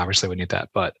core that obviously we need that,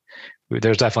 but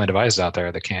there's definitely devices out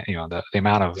there that can't, the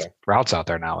amount of routes out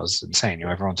there now is insane.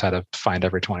 Everyone's had to find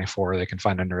every 24 they can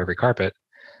find under every carpet.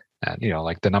 And,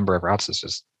 the number of routes is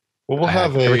just,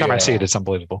 every time I see it, it's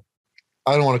unbelievable.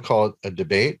 I don't want to call it a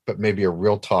debate, but maybe a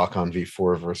real talk on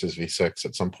V4 versus V6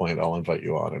 at some point. I'll invite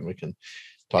you on and we can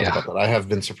talk about that. I have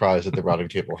been surprised that the routing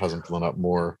table hasn't blown up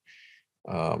more,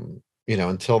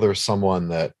 until there's someone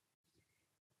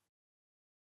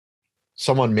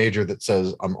major that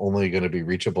says I'm only going to be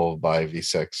reachable by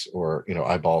V6 or,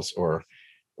 eyeballs or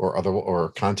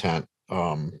content.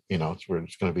 We're just going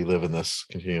to continue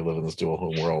to live in this dual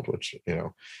home world, which,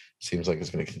 seems like it's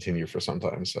going to continue for some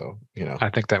time. So, I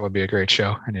think that would be a great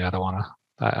show. And I don't want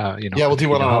to, we'll do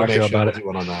one on automation. We'll do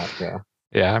one on that. Yeah.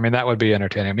 Yeah. I mean, that would be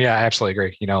entertaining. Yeah, I absolutely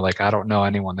agree. I don't know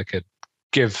anyone that could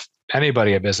give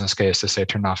anybody a business case to say,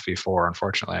 turn off V4.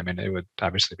 Unfortunately, I mean, it would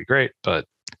obviously be great, but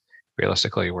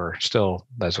realistically, we're still,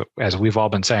 as we've all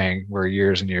been saying, we're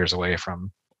years and years away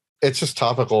from. It's just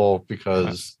topical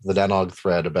because the Danog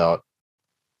thread about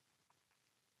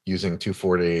using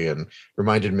 240 and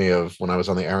reminded me of when I was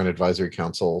on the Aaron Advisory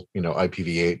Council,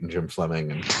 IPv8 and Jim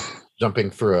Fleming and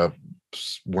jumping through a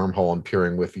wormhole and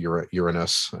peering with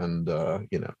Uranus and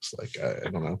it's like I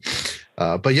don't know,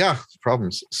 but yeah,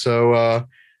 problems. So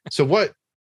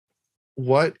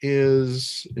what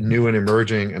is new and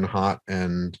emerging and hot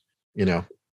and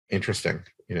interesting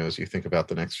as you think about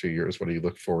the next few years? What are you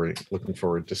looking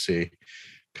forward to see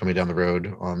coming down the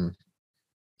road on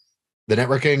the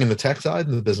networking and the tech side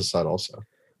and the business side also?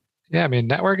 Yeah, I mean,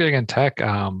 networking and tech,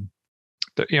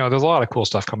 there's a lot of cool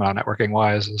stuff coming out networking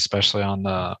wise, especially on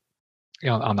the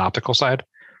on the optical side.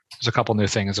 There's a couple new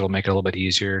things that'll make it a little bit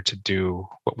easier to do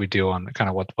what we do on kind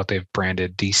of what they've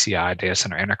branded DCI, Data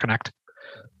Center Interconnect.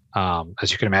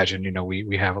 As you can imagine,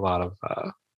 we have a lot of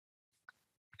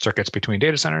circuits between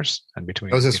data centers and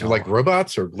between. Is this like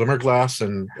robots or Glimmerglass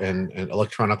and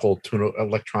electronic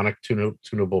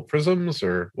tunable prisms,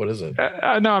 or what is it?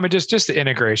 No, I mean just the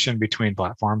integration between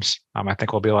platforms. I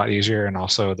think will be a lot easier, and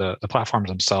also the platforms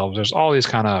themselves. There's all these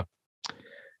kind of,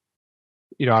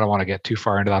 I don't want to get too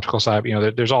far into the optical side.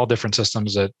 There's all different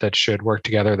systems that should work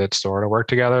together, that sort of work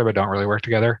together, but don't really work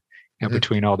together.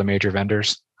 Between all the major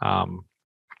vendors.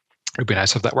 It'd be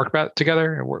nice if that worked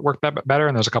together, worked better.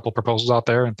 And there's a couple of proposals out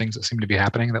there and things that seem to be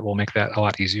happening that will make that a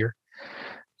lot easier,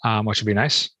 which would be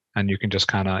nice. And you can just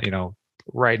kind of,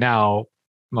 right now,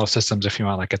 most systems, if you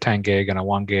want like a 10 gig and a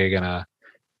 1 gig and a,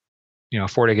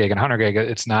 40 gig and 100 gig,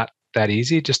 it's not that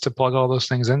easy just to plug all those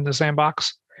things in the same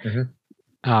box.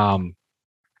 And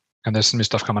there's some new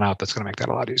stuff coming out that's going to make that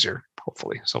a lot easier.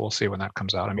 hopefully. So we'll see when that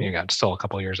comes out. I mean, you got still a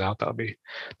couple of years out. That'll be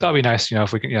nice.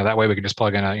 If we can, that way we can just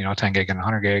plug in a 10 gig and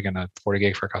 100 gig and a 40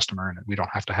 gig for a customer, and we don't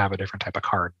have to have a different type of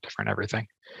card, different everything.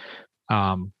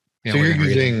 So you're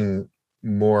using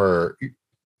more,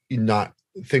 not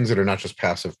things that are not just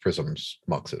passive Prisms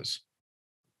muxes.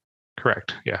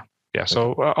 Correct. Yeah. Yeah.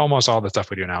 So almost all the stuff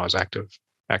we do now is active,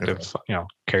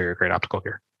 carrier grade optical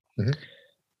gear. Mm-hmm.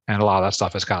 And a lot of that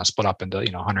stuff is kind of split up into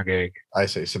 100 gig. I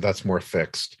see. So that's more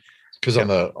fixed, because on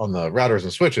the routers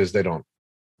and switches, they don't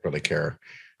really care,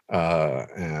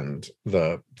 and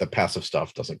the passive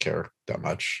stuff doesn't care that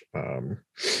much.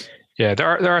 Yeah,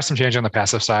 there are some changes on the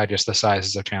passive side, just the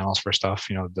sizes of channels for stuff.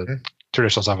 The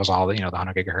traditional stuff is all the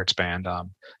 100 gigahertz band.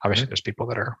 Obviously, there's people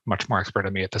that are much more expert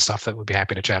than me at the stuff that would be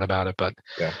happy to chat about it. But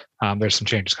there's some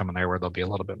changes coming there where there'll be a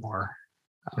little bit more.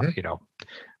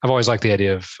 I've always liked the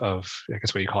idea of I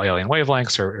guess what you call alien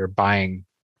wavelengths, or buying,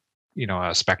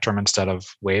 a spectrum instead of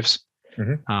waves.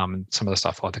 And some of the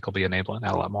stuff I think will be enabling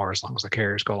that a lot more as long as the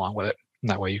carriers go along with it. And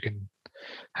that way you can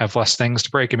have less things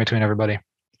to break in between everybody,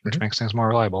 which makes things more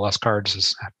reliable. Less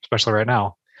cards, especially right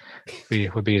now,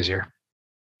 would be easier.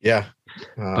 Yeah.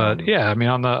 But I mean,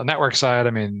 on the network side, I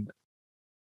mean,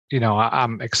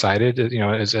 I'm excited.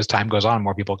 As time goes on,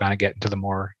 more people kind of get into the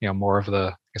more of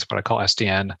the, I guess what I call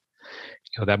SDN.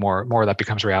 That more of that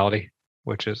becomes reality,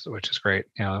 which is great.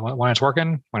 When it's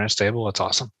working, when it's stable, it's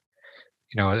awesome.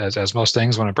 As most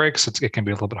things, when it breaks, it can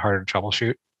be a little bit harder to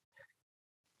troubleshoot.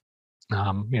 So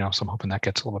I'm hoping that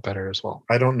gets a little bit better as well.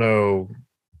 I don't know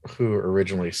who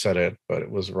originally said it, but it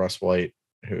was Russ White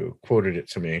who quoted it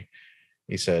to me.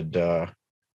 He said,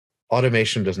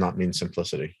 "Automation does not mean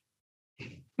simplicity." I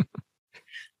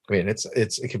mean, it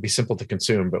can be simple to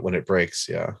consume, but when it breaks,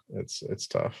 it's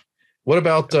tough. What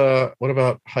about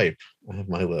hype? I have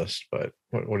my list, but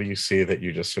what do you see that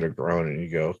you just sort of groan and you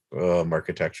go, oh,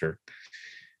 architecture?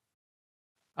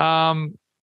 I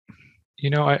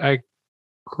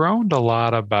groaned a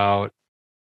lot about,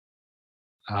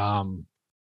 I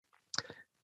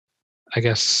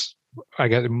guess I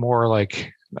get more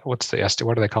like, what's the SD?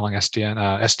 What are they calling SDN?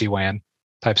 SD-WAN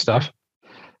type stuff.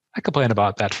 I complained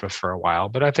about that for a while,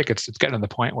 but I think it's getting to the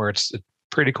point where it's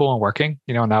pretty cool and working.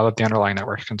 Now that the underlying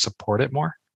network can support it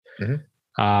more. So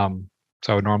I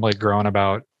would normally groan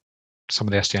about some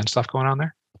of the SDN stuff going on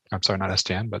there. I'm sorry, not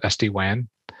SDN, but SD-WAN.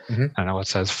 I know it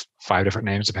says 5 different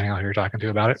names depending on who you're talking to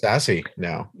about it. SASE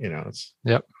now, it's.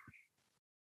 Yep.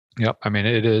 I mean,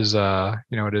 it is.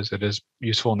 It is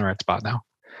useful in the right spot now.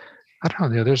 I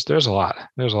don't know. There's a lot.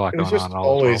 There's a lot going on. It's just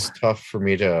always tough for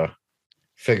me to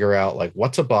figure out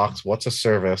what's a box, what's a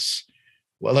service.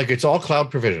 Well, it's all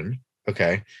cloud provision,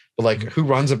 okay, but who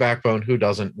runs a backbone, who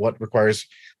doesn't, what requires,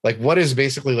 what is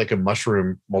basically a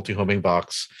mushroom multi-homing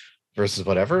box versus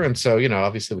whatever. And so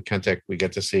obviously with Kentek we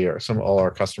get to see all our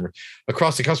customers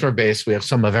across the customer base. We have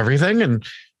some of everything, and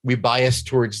we bias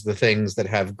towards the things that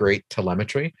have great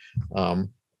telemetry,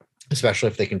 especially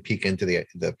if they can peek into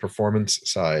the performance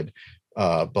side.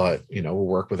 But we'll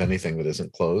work with anything that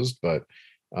isn't closed. But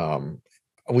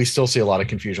we still see a lot of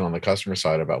confusion on the customer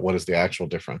side about what is the actual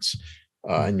difference.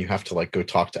 And you have to go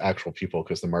talk to actual people,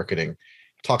 because the marketing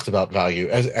talks about value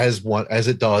as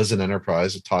it does in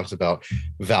enterprise. It talks about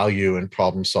value and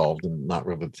problem solved, and not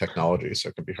really the technology. So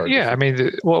it can be hard. Yeah, I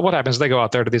mean, what happens? They go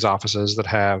out there to these offices that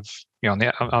have,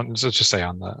 let's just say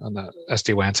on the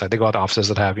SD-WAN side, they go out to offices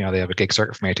that have, they have a gig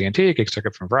circuit from AT&T, a gig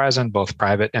circuit from Verizon, both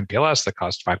private MPLS that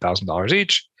cost $5,000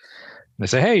 each. And they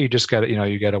say, hey, you just got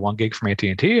you get a 1 gig from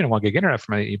AT&T and a 1 gig internet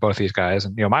from both these guys.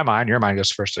 And your mind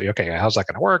goes first to, okay, how's that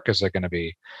going to work? Is it going to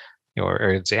be,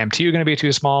 or is the MTU going to be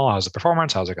too small? How's the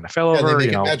performance? How's it going to fail over? They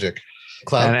make it magic.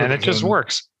 Cloud and it just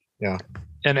works. Yeah.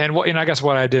 And what I guess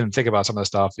what I didn't think about some of the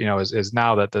stuff, is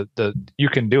now that the you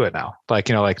can do it now.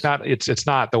 Not it's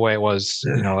not the way it was.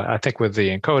 I think with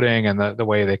the encoding and the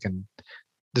way they can,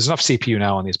 there's enough CPU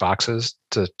now in these boxes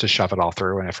to shove it all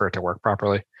through and for it to work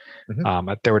properly.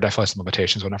 There were definitely some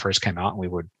limitations when it first came out, and we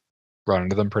would run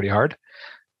into them pretty hard.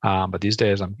 But these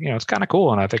days, it's kind of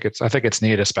cool, and I think it's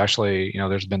neat. Especially,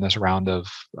 there's been this round of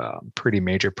pretty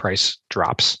major price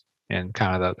drops in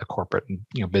kind of the corporate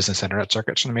and business internet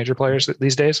circuits from the major players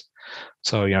these days.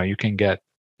 So you can get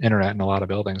internet in a lot of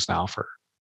buildings now for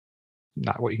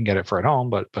not what you can get it for at home,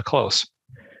 but close,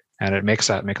 and it makes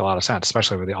that make a lot of sense,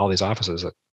 especially with all these offices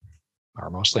that are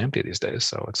mostly empty these days.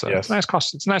 So it's a nice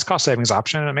cost savings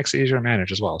option, and it makes it easier to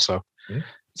manage as well. So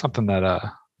something that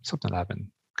I've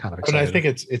been kind of excited. And I think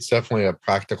it's definitely a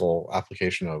practical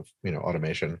application of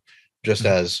automation, just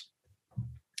as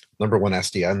number one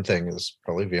SDN thing is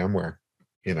probably VMware.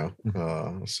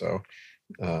 So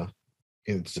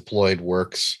it's deployed,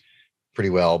 works pretty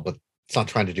well, but it's not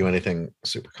trying to do anything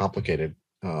super complicated.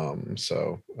 Yeah.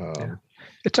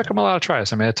 It took them a lot of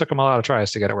tries. I mean, it took them a lot of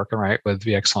tries to get it working right with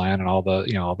VXLAN and all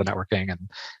the, all the networking. And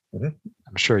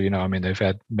I'm sure, I mean, they've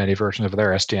had many versions of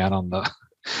their SDN on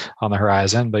the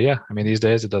horizon, but yeah, I mean, these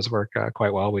days it does work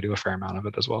quite well. We do a fair amount of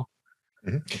it as well.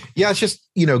 Yeah. It's just,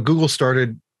 Google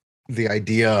started the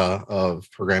idea of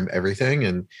program everything.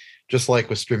 And just like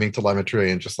with streaming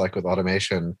telemetry and just like with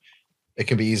automation, it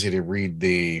can be easy to read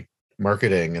the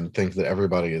marketing and think that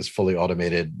everybody is fully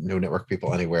automated, no network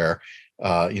people anywhere.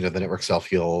 The network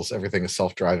self-heals, everything is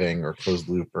self-driving or closed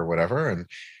loop or whatever. And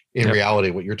in reality,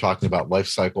 what you're talking about, life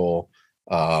cycle,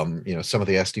 some of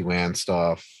the SD-WAN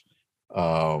stuff,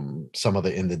 some of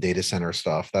the in the data center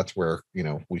stuff, that's where,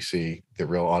 we see the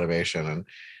real automation.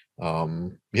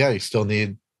 And you still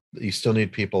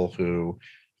need people who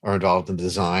are involved in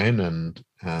design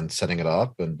and setting it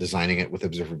up and designing it with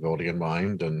observability in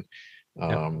mind. And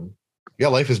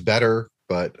life is better,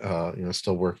 but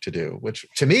still work to do, which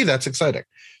to me, that's exciting.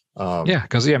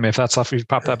 Because I mean, if that stuff, you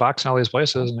pop that box in all these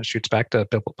places and it shoots back to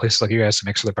places like you guys to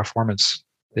make sure the performance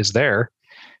is there,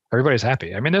 everybody's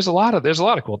happy. I mean, there's a lot of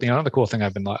cool. Another cool thing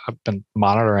I've been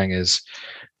monitoring is,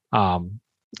 on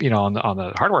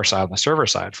the hardware side, on the server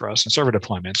side for us and server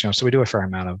deployments. So we do a fair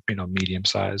amount of medium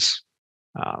size,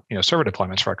 server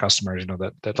deployments for our customers.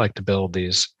 That like to build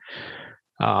these,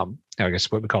 I guess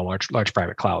what we call large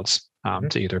private clouds.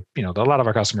 To either, a lot of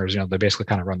our customers, they basically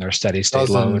kind of run their steady state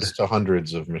load to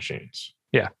hundreds of machines.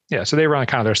 Yeah. So they run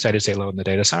kind of their steady state load in the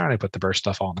data center. And they put the burst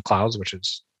stuff all in the clouds, which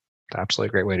is absolutely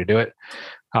a great way to do it.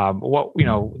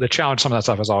 The challenge, some of that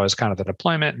stuff is always kind of the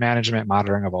deployment, management,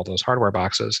 monitoring of all those hardware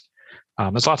boxes.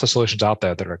 There's lots of solutions out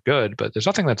there that are good, but there's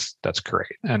nothing that's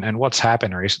great. And what's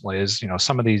happened recently is,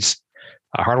 some of these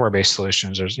hardware-based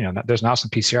solutions, there's now some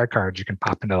PCI cards you can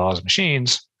pop into those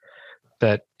machines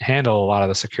that handle a lot of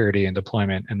the security and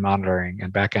deployment and monitoring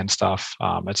and backend stuff.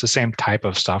 It's the same type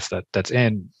of stuff that's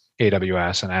in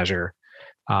AWS and Azure.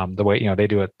 The way they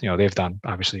do it, they've done.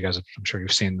 Obviously, you guys, I'm sure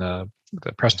you've seen the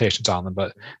presentations on them,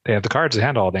 but they have the cards that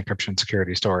handle all the encryption,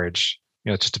 security, storage.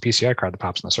 It's just a PCI card that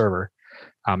pops in the server.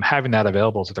 Having that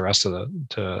available to the rest of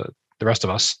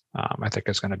us, I think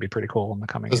is going to be pretty cool in the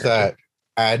coming years. Does that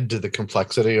add to the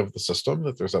complexity of the system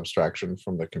that there's abstraction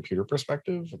from the computer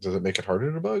perspective? Does it make it harder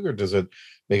to debug, or does it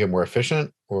make it more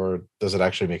efficient, or does it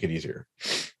actually make it easier,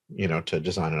 to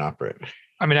design and operate?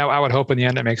 I mean, I would hope in the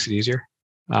end it makes it easier.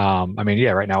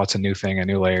 Right now it's a new thing, a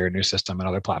new layer, a new system,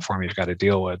 another platform you've got to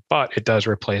deal with, but it does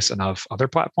replace enough other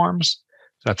platforms.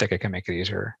 So I think it can make it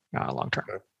easier long term.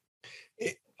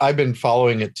 Okay. I've been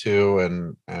following it too,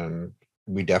 and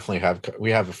we definitely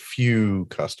have a few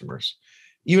customers.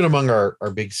 Even among our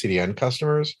big CDN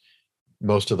customers,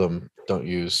 most of them don't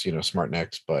use,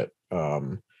 SmartNICs, but,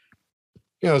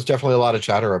 there's definitely a lot of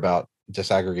chatter about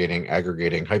disaggregating,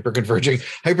 aggregating,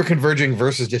 hyperconverging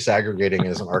versus disaggregating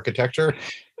as an architecture.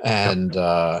 And,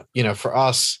 for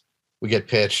us, we get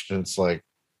pitched and it's like,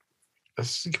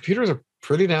 computers are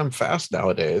pretty damn fast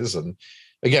nowadays. And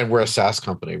again, we're a SaaS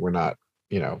company. We're not,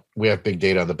 we have big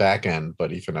data on the back end,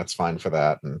 but Ethernet's fine for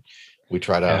that. And we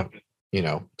try to,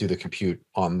 do the compute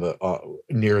on the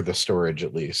near the storage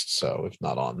at least. So if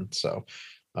not on, so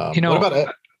what about it?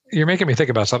 You're making me think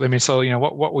about something. I mean, so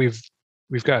what we've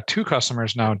got two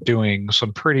customers now doing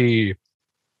some pretty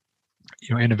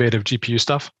innovative GPU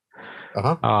stuff,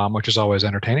 which is always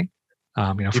entertaining.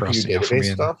 For us, for me,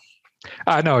 stuff.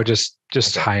 No, just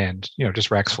okay. High end,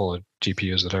 just racks full of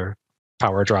GPUs that are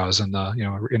power draws in the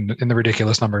in the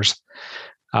ridiculous numbers.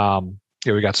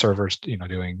 We got servers,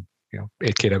 doing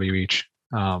 8 kW each,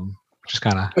 which is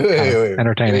kind of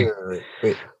entertaining.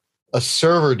 Wait. A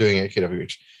server doing 8 kW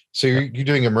each. So you're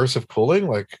doing immersive cooling?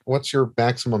 Like, what's your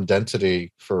maximum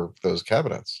density for those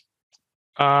cabinets?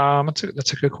 That's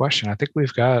a good question. I think we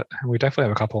definitely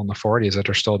have a couple in the 40s that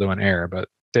are still doing air, but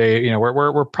they,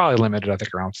 we're probably limited. I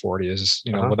think around 40 is,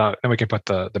 without, then we can put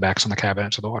the backs on the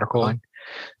cabinet. So the water cooling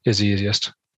is the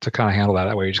easiest to kind of handle that.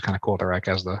 That way you just kind of cool the rack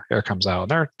as the air comes out.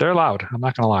 And they're loud. I'm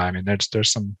not going to lie. I mean,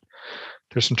 there's some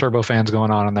turbo fans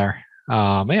going on in there.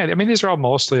 These are all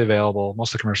mostly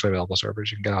commercially available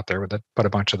servers. You can get out there with it, put a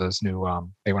bunch of those new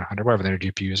A100, whatever their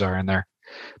GPUs are in there.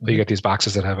 But you get these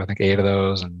boxes that have, I think, 8 of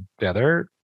those, and they're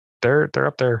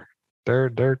up there.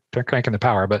 They're cranking the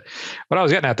power. But what I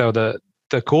was getting at though,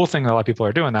 the cool thing that a lot of people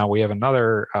are doing now, we have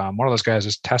another one of those guys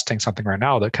is testing something right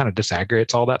now that kind of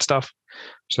disaggregates all that stuff.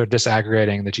 So they're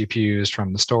disaggregating the GPUs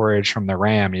from the storage, from the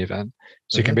RAM even.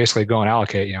 So you can basically go and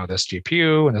allocate, this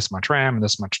GPU and this much RAM and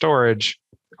this much storage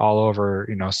all over,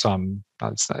 some,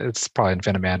 it's probably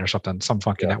InfiniBand or something, some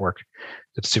funky network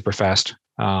that's super fast.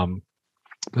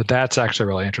 But that's actually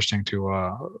really interesting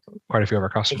to quite a few of our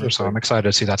customers. So I'm excited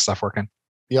to see that stuff working.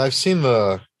 Yeah, I've seen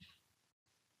the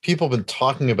people have been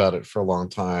talking about it for a long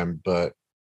time, but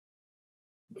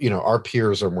our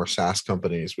peers are more SaaS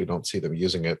companies. We don't see them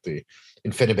using it. The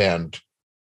InfiniBand,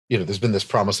 there's been this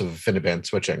promise of InfiniBand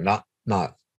switching, not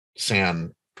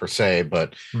SAN per se,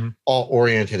 but all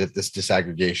oriented at this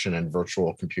disaggregation and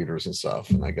virtual computers and stuff.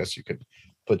 And I guess you could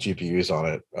put GPUs on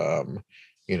it,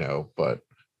 but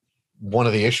one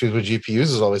of the issues with GPUs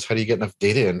is always how do you get enough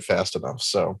data in fast enough?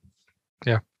 So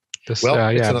yeah. It's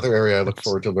another area I look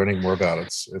forward to learning more about.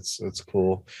 It's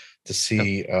cool to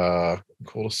see the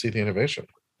innovation.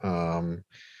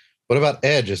 What about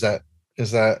Edge? Is that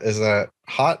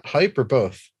hot hype or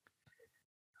both?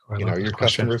 Are your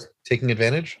customers taking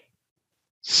advantage?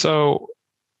 So,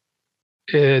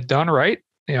 done right,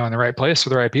 in the right place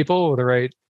with the right people with the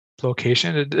right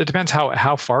location. It depends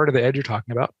how far to the edge you're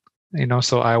talking about.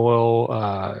 So I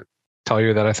will tell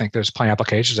you that I think there's plenty of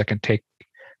applications that can take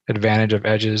advantage of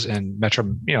edges in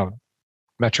metro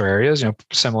areas.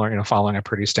 Similar, following a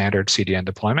pretty standard CDN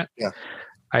deployment. Yeah.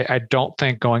 I don't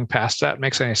think going past that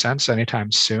makes any sense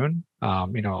anytime soon.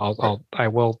 Let's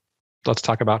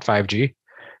talk about 5G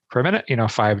for a minute.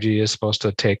 5G is supposed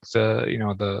to take the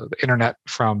internet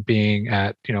from being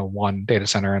at, one data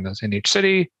center in each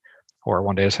city or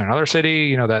one data center in another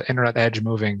city, that internet edge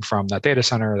moving from that data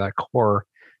center, that core,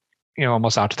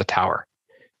 almost out to the tower.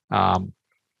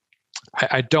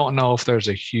 I don't know if there's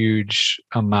a huge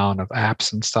amount of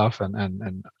apps and stuff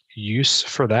and use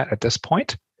for that at this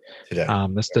point. Today.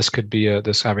 This could be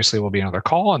this obviously will be another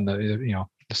call, and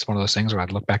this is one of those things where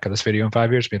I'd look back at this video in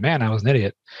 5 years and be, man, I was an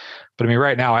idiot. But I mean,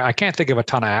 right now I can't think of a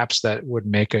ton of apps that would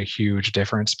make a huge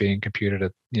difference being computed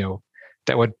at,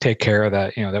 that would take care of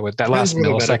that, that last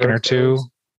millisecond or two.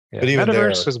 Yeah, but even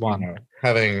Metaverse there, is one.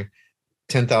 Having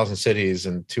 10,000 cities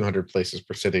and 200 places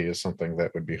per city is something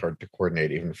that would be hard to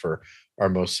coordinate even for our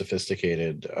most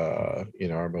sophisticated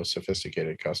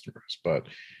customers. But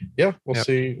yeah, we'll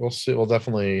see. We'll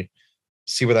definitely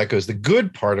see where that goes. The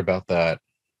good part about that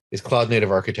is cloud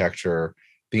native architecture,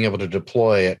 being able to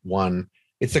deploy at one.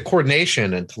 It's the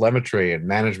coordination and telemetry and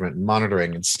management and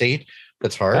monitoring and state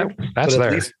that's hard. That's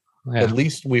there. At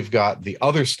least we've got the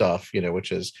other stuff,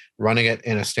 which is running it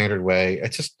in a standard way.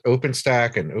 It's just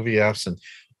OpenStack and OVFs and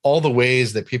all the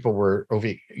ways that people were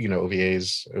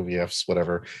OVAs, OVFs,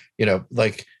 whatever.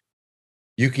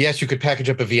 You could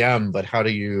package up a VM, but how do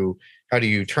you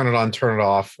turn it on, turn it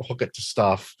off, hook it to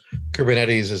stuff?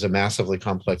 Kubernetes is a massively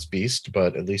complex beast,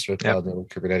 but at least with cloud native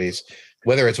Kubernetes,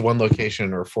 whether it's one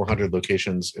location or 400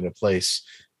 locations in a place,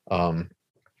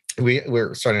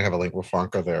 we're starting to have a lingua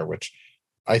franca there, which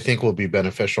I think will be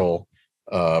beneficial,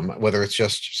 whether it's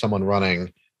just someone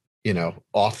running,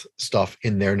 auth stuff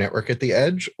in their network at the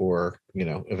edge, or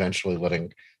eventually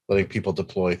letting people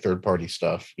deploy third-party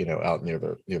stuff, out near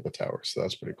the tower. So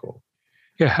that's pretty cool.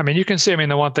 Yeah, I mean, you can see. I mean,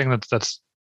 the one thing that's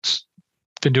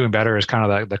been doing better is kind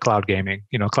of the cloud gaming.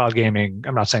 Cloud gaming.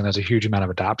 I'm not saying there's a huge amount of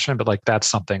adoption, but that's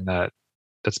something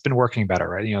that's been working better,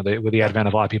 right? With the advent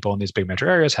of a lot of people in these big metro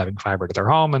areas having fiber to their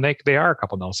home, and they are a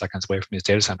couple milliseconds away from these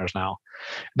data centers now.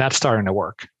 And that's starting to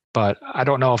work. But I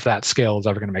don't know if that scale is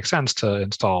ever going to make sense to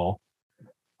install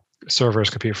servers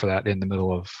compute for that in the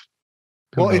middle of.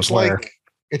 Well, it's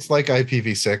like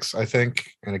IPv6, I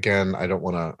think. And again, I don't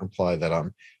want to imply that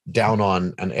I'm down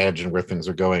on an edge and where things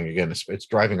are going. Again, it's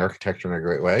driving architecture in a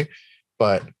great way.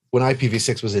 But when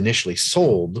IPv6 was initially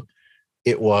sold,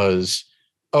 it was,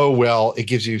 oh, well, it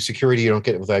gives you security you don't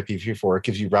get with IPv4. It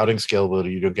gives you routing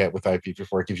scalability you don't get with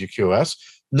IPv4. It gives you QoS.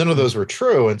 None of those were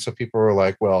true. And so people were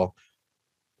like, well,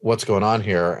 what's going on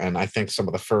here? And I think some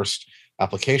of the first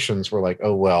applications were like,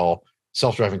 oh, well,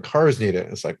 self-driving cars need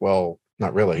it. It's like, well,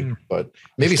 not really, but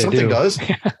maybe something does.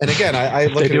 And again, I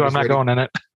look at it. I'm not going in it.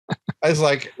 As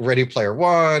like Ready Player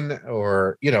One,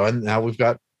 or, and now we've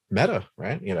got Meta,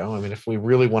 right? I mean, if we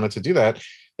really wanted to do that,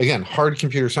 again, hard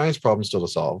computer science problem still to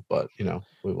solve, but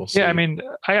we will see. Yeah, I mean,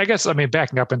 I guess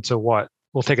backing up into what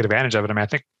we'll take advantage of it. I mean, I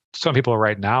think some people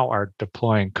right now are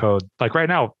deploying code. Like right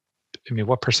now, I mean,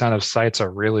 what percent of sites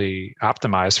are really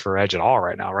optimized for edge at all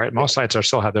right now, right? Most sites there's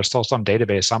still some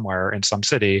database somewhere in some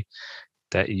city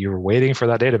that you're waiting for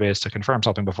that database to confirm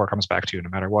something before it comes back to you, no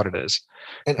matter what it is.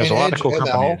 There's a lot of cool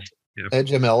companies.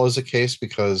 Edge ML is a case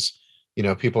because,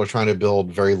 people are trying to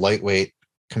build very lightweight,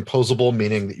 composable,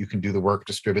 meaning that you can do the work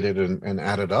distributed and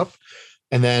add it up.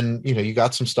 And then, you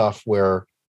got some stuff where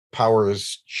power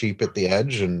is cheap at the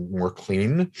edge and more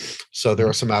clean. So there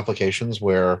are some applications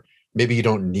where maybe you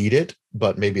don't need it,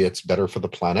 but maybe it's better for the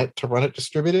planet to run it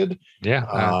distributed. Yeah.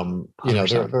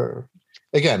 There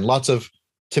again, lots of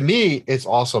to me, it's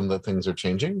awesome that things are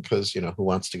changing because, who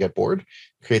wants to get bored?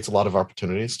 Creates a lot of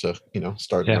opportunities to,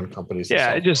 start and run companies.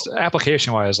 Yeah, just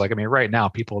application wise, like, I mean, right now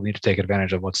people need to take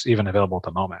advantage of what's even available at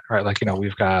the moment, right? Like,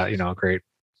 we've got, great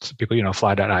people,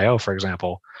 Fly.io, for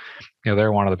example,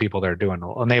 they're one of the people that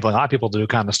are enabling a lot of people to do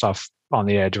kind of stuff on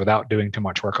the edge without doing too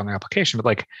much work on the application, but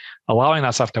like allowing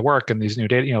that stuff to work and these new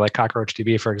data, like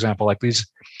CockroachDB, for example, like there's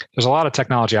a lot of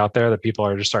technology out there that people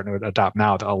are just starting to adopt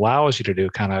now that allows you to do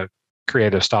kind of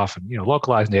creative stuff and,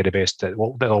 localized database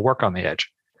that'll work on the edge.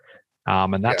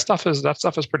 And that stuff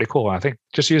is pretty cool. And I think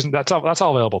just using that's all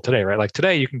available today, right? Like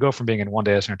today you can go from being in one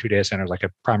data center, two data centers, like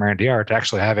a primary NDR, to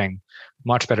actually having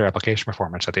much better application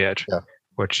performance at the edge. Yeah.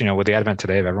 Which, with the advent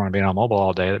today of everyone being on mobile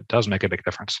all day, it does make a big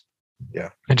difference. Yeah.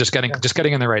 And just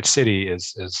getting in the right city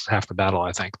is half the battle,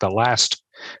 I think. The last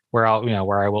where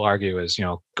I will argue is,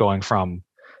 going from,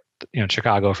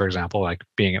 Chicago, for example, like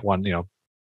being at one,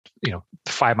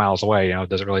 5 miles away,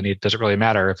 does it really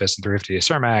matter if it's in 350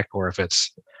 Cermak or if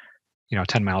it's,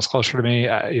 10 miles closer to me?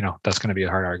 That's going to be a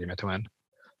hard argument to win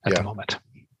at the moment.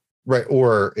 Right.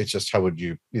 Or it's just, how would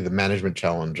you be the management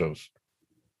challenge of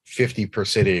 50 per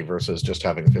city versus just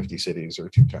having 50 cities or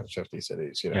 2 times 50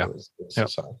 cities,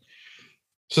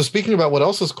 So speaking about what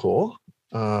else is cool,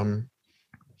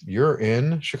 you're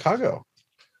in Chicago.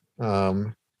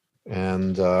 And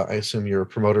I assume you're a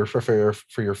promoter for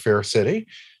your fair city.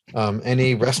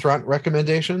 Any restaurant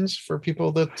recommendations for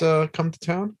people that come to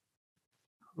town?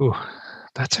 Ooh,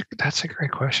 that's a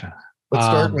great question. Let's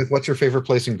start with, what's your favorite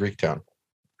place in Greektown?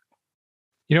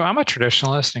 I'm a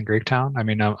traditionalist in Greektown. I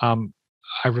mean,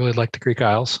 I really like the Greek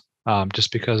Isles,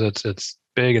 just because it's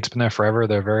big. It's been there forever.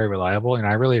 They're very reliable, and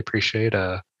I really appreciate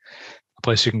a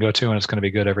place you can go to and it's going to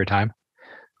be good every time.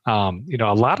 A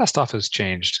lot of stuff has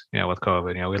changed, with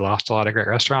COVID. We lost a lot of great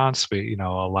restaurants. A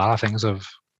lot of things have.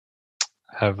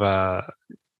 I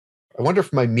wonder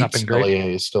if my meat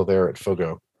sommelier is still there at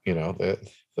Fogo.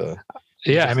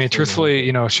 Yeah, I mean, truthfully,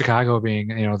 Chicago being,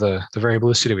 the very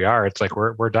blue city we are, it's like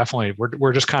we're definitely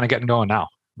just kind of getting going now,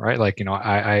 right? Like,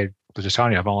 I was just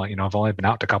telling you, I've only been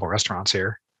out to a couple restaurants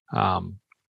here in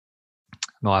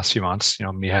the last few months.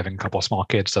 Me having a couple of small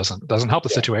kids doesn't help the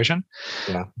situation.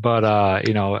 Yeah. But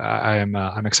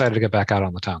I'm excited to get back out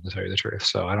on the town, to tell you the truth.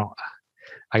 So I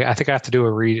think I have to do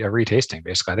a retasting.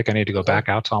 Basically, I think I need to go back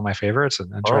out to all my favorites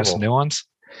and try some new ones.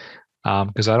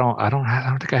 Because I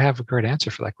don't think I have a great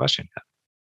answer for that question yet.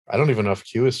 I don't even know if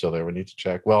Q is still there. We need to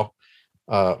check. Well,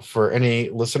 for any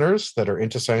listeners that are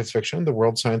into science fiction, the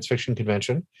World Science Fiction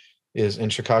Convention is in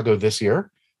Chicago this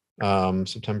year,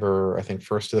 September, I think,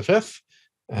 1st to the 5th.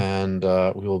 And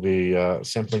we will be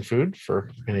sampling food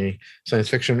for any science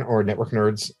fiction or network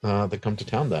nerds that come to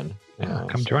town then.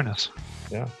 Come join us.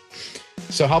 Yeah.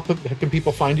 So how can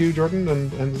people find you, Jordan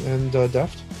and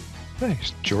Deft?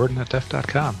 Thanks.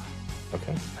 Jordan@deft.com.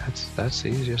 Okay. That's the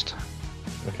easiest.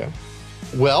 Okay.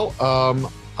 Well,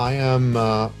 I am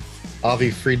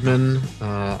Avi Friedman.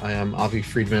 I am Avi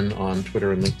Friedman on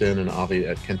Twitter and LinkedIn, and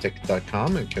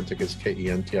avi@kentik.com, and Kentik is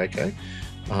KENTIK.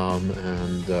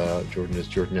 And Jordan is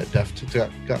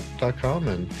jordan@deft.com.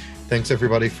 And thanks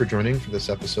everybody for joining for this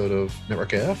episode of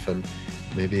Network AF, and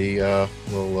maybe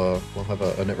we'll have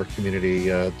a network community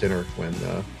dinner when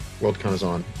Worldcon is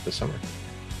on this summer.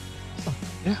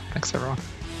 Yeah, thanks everyone.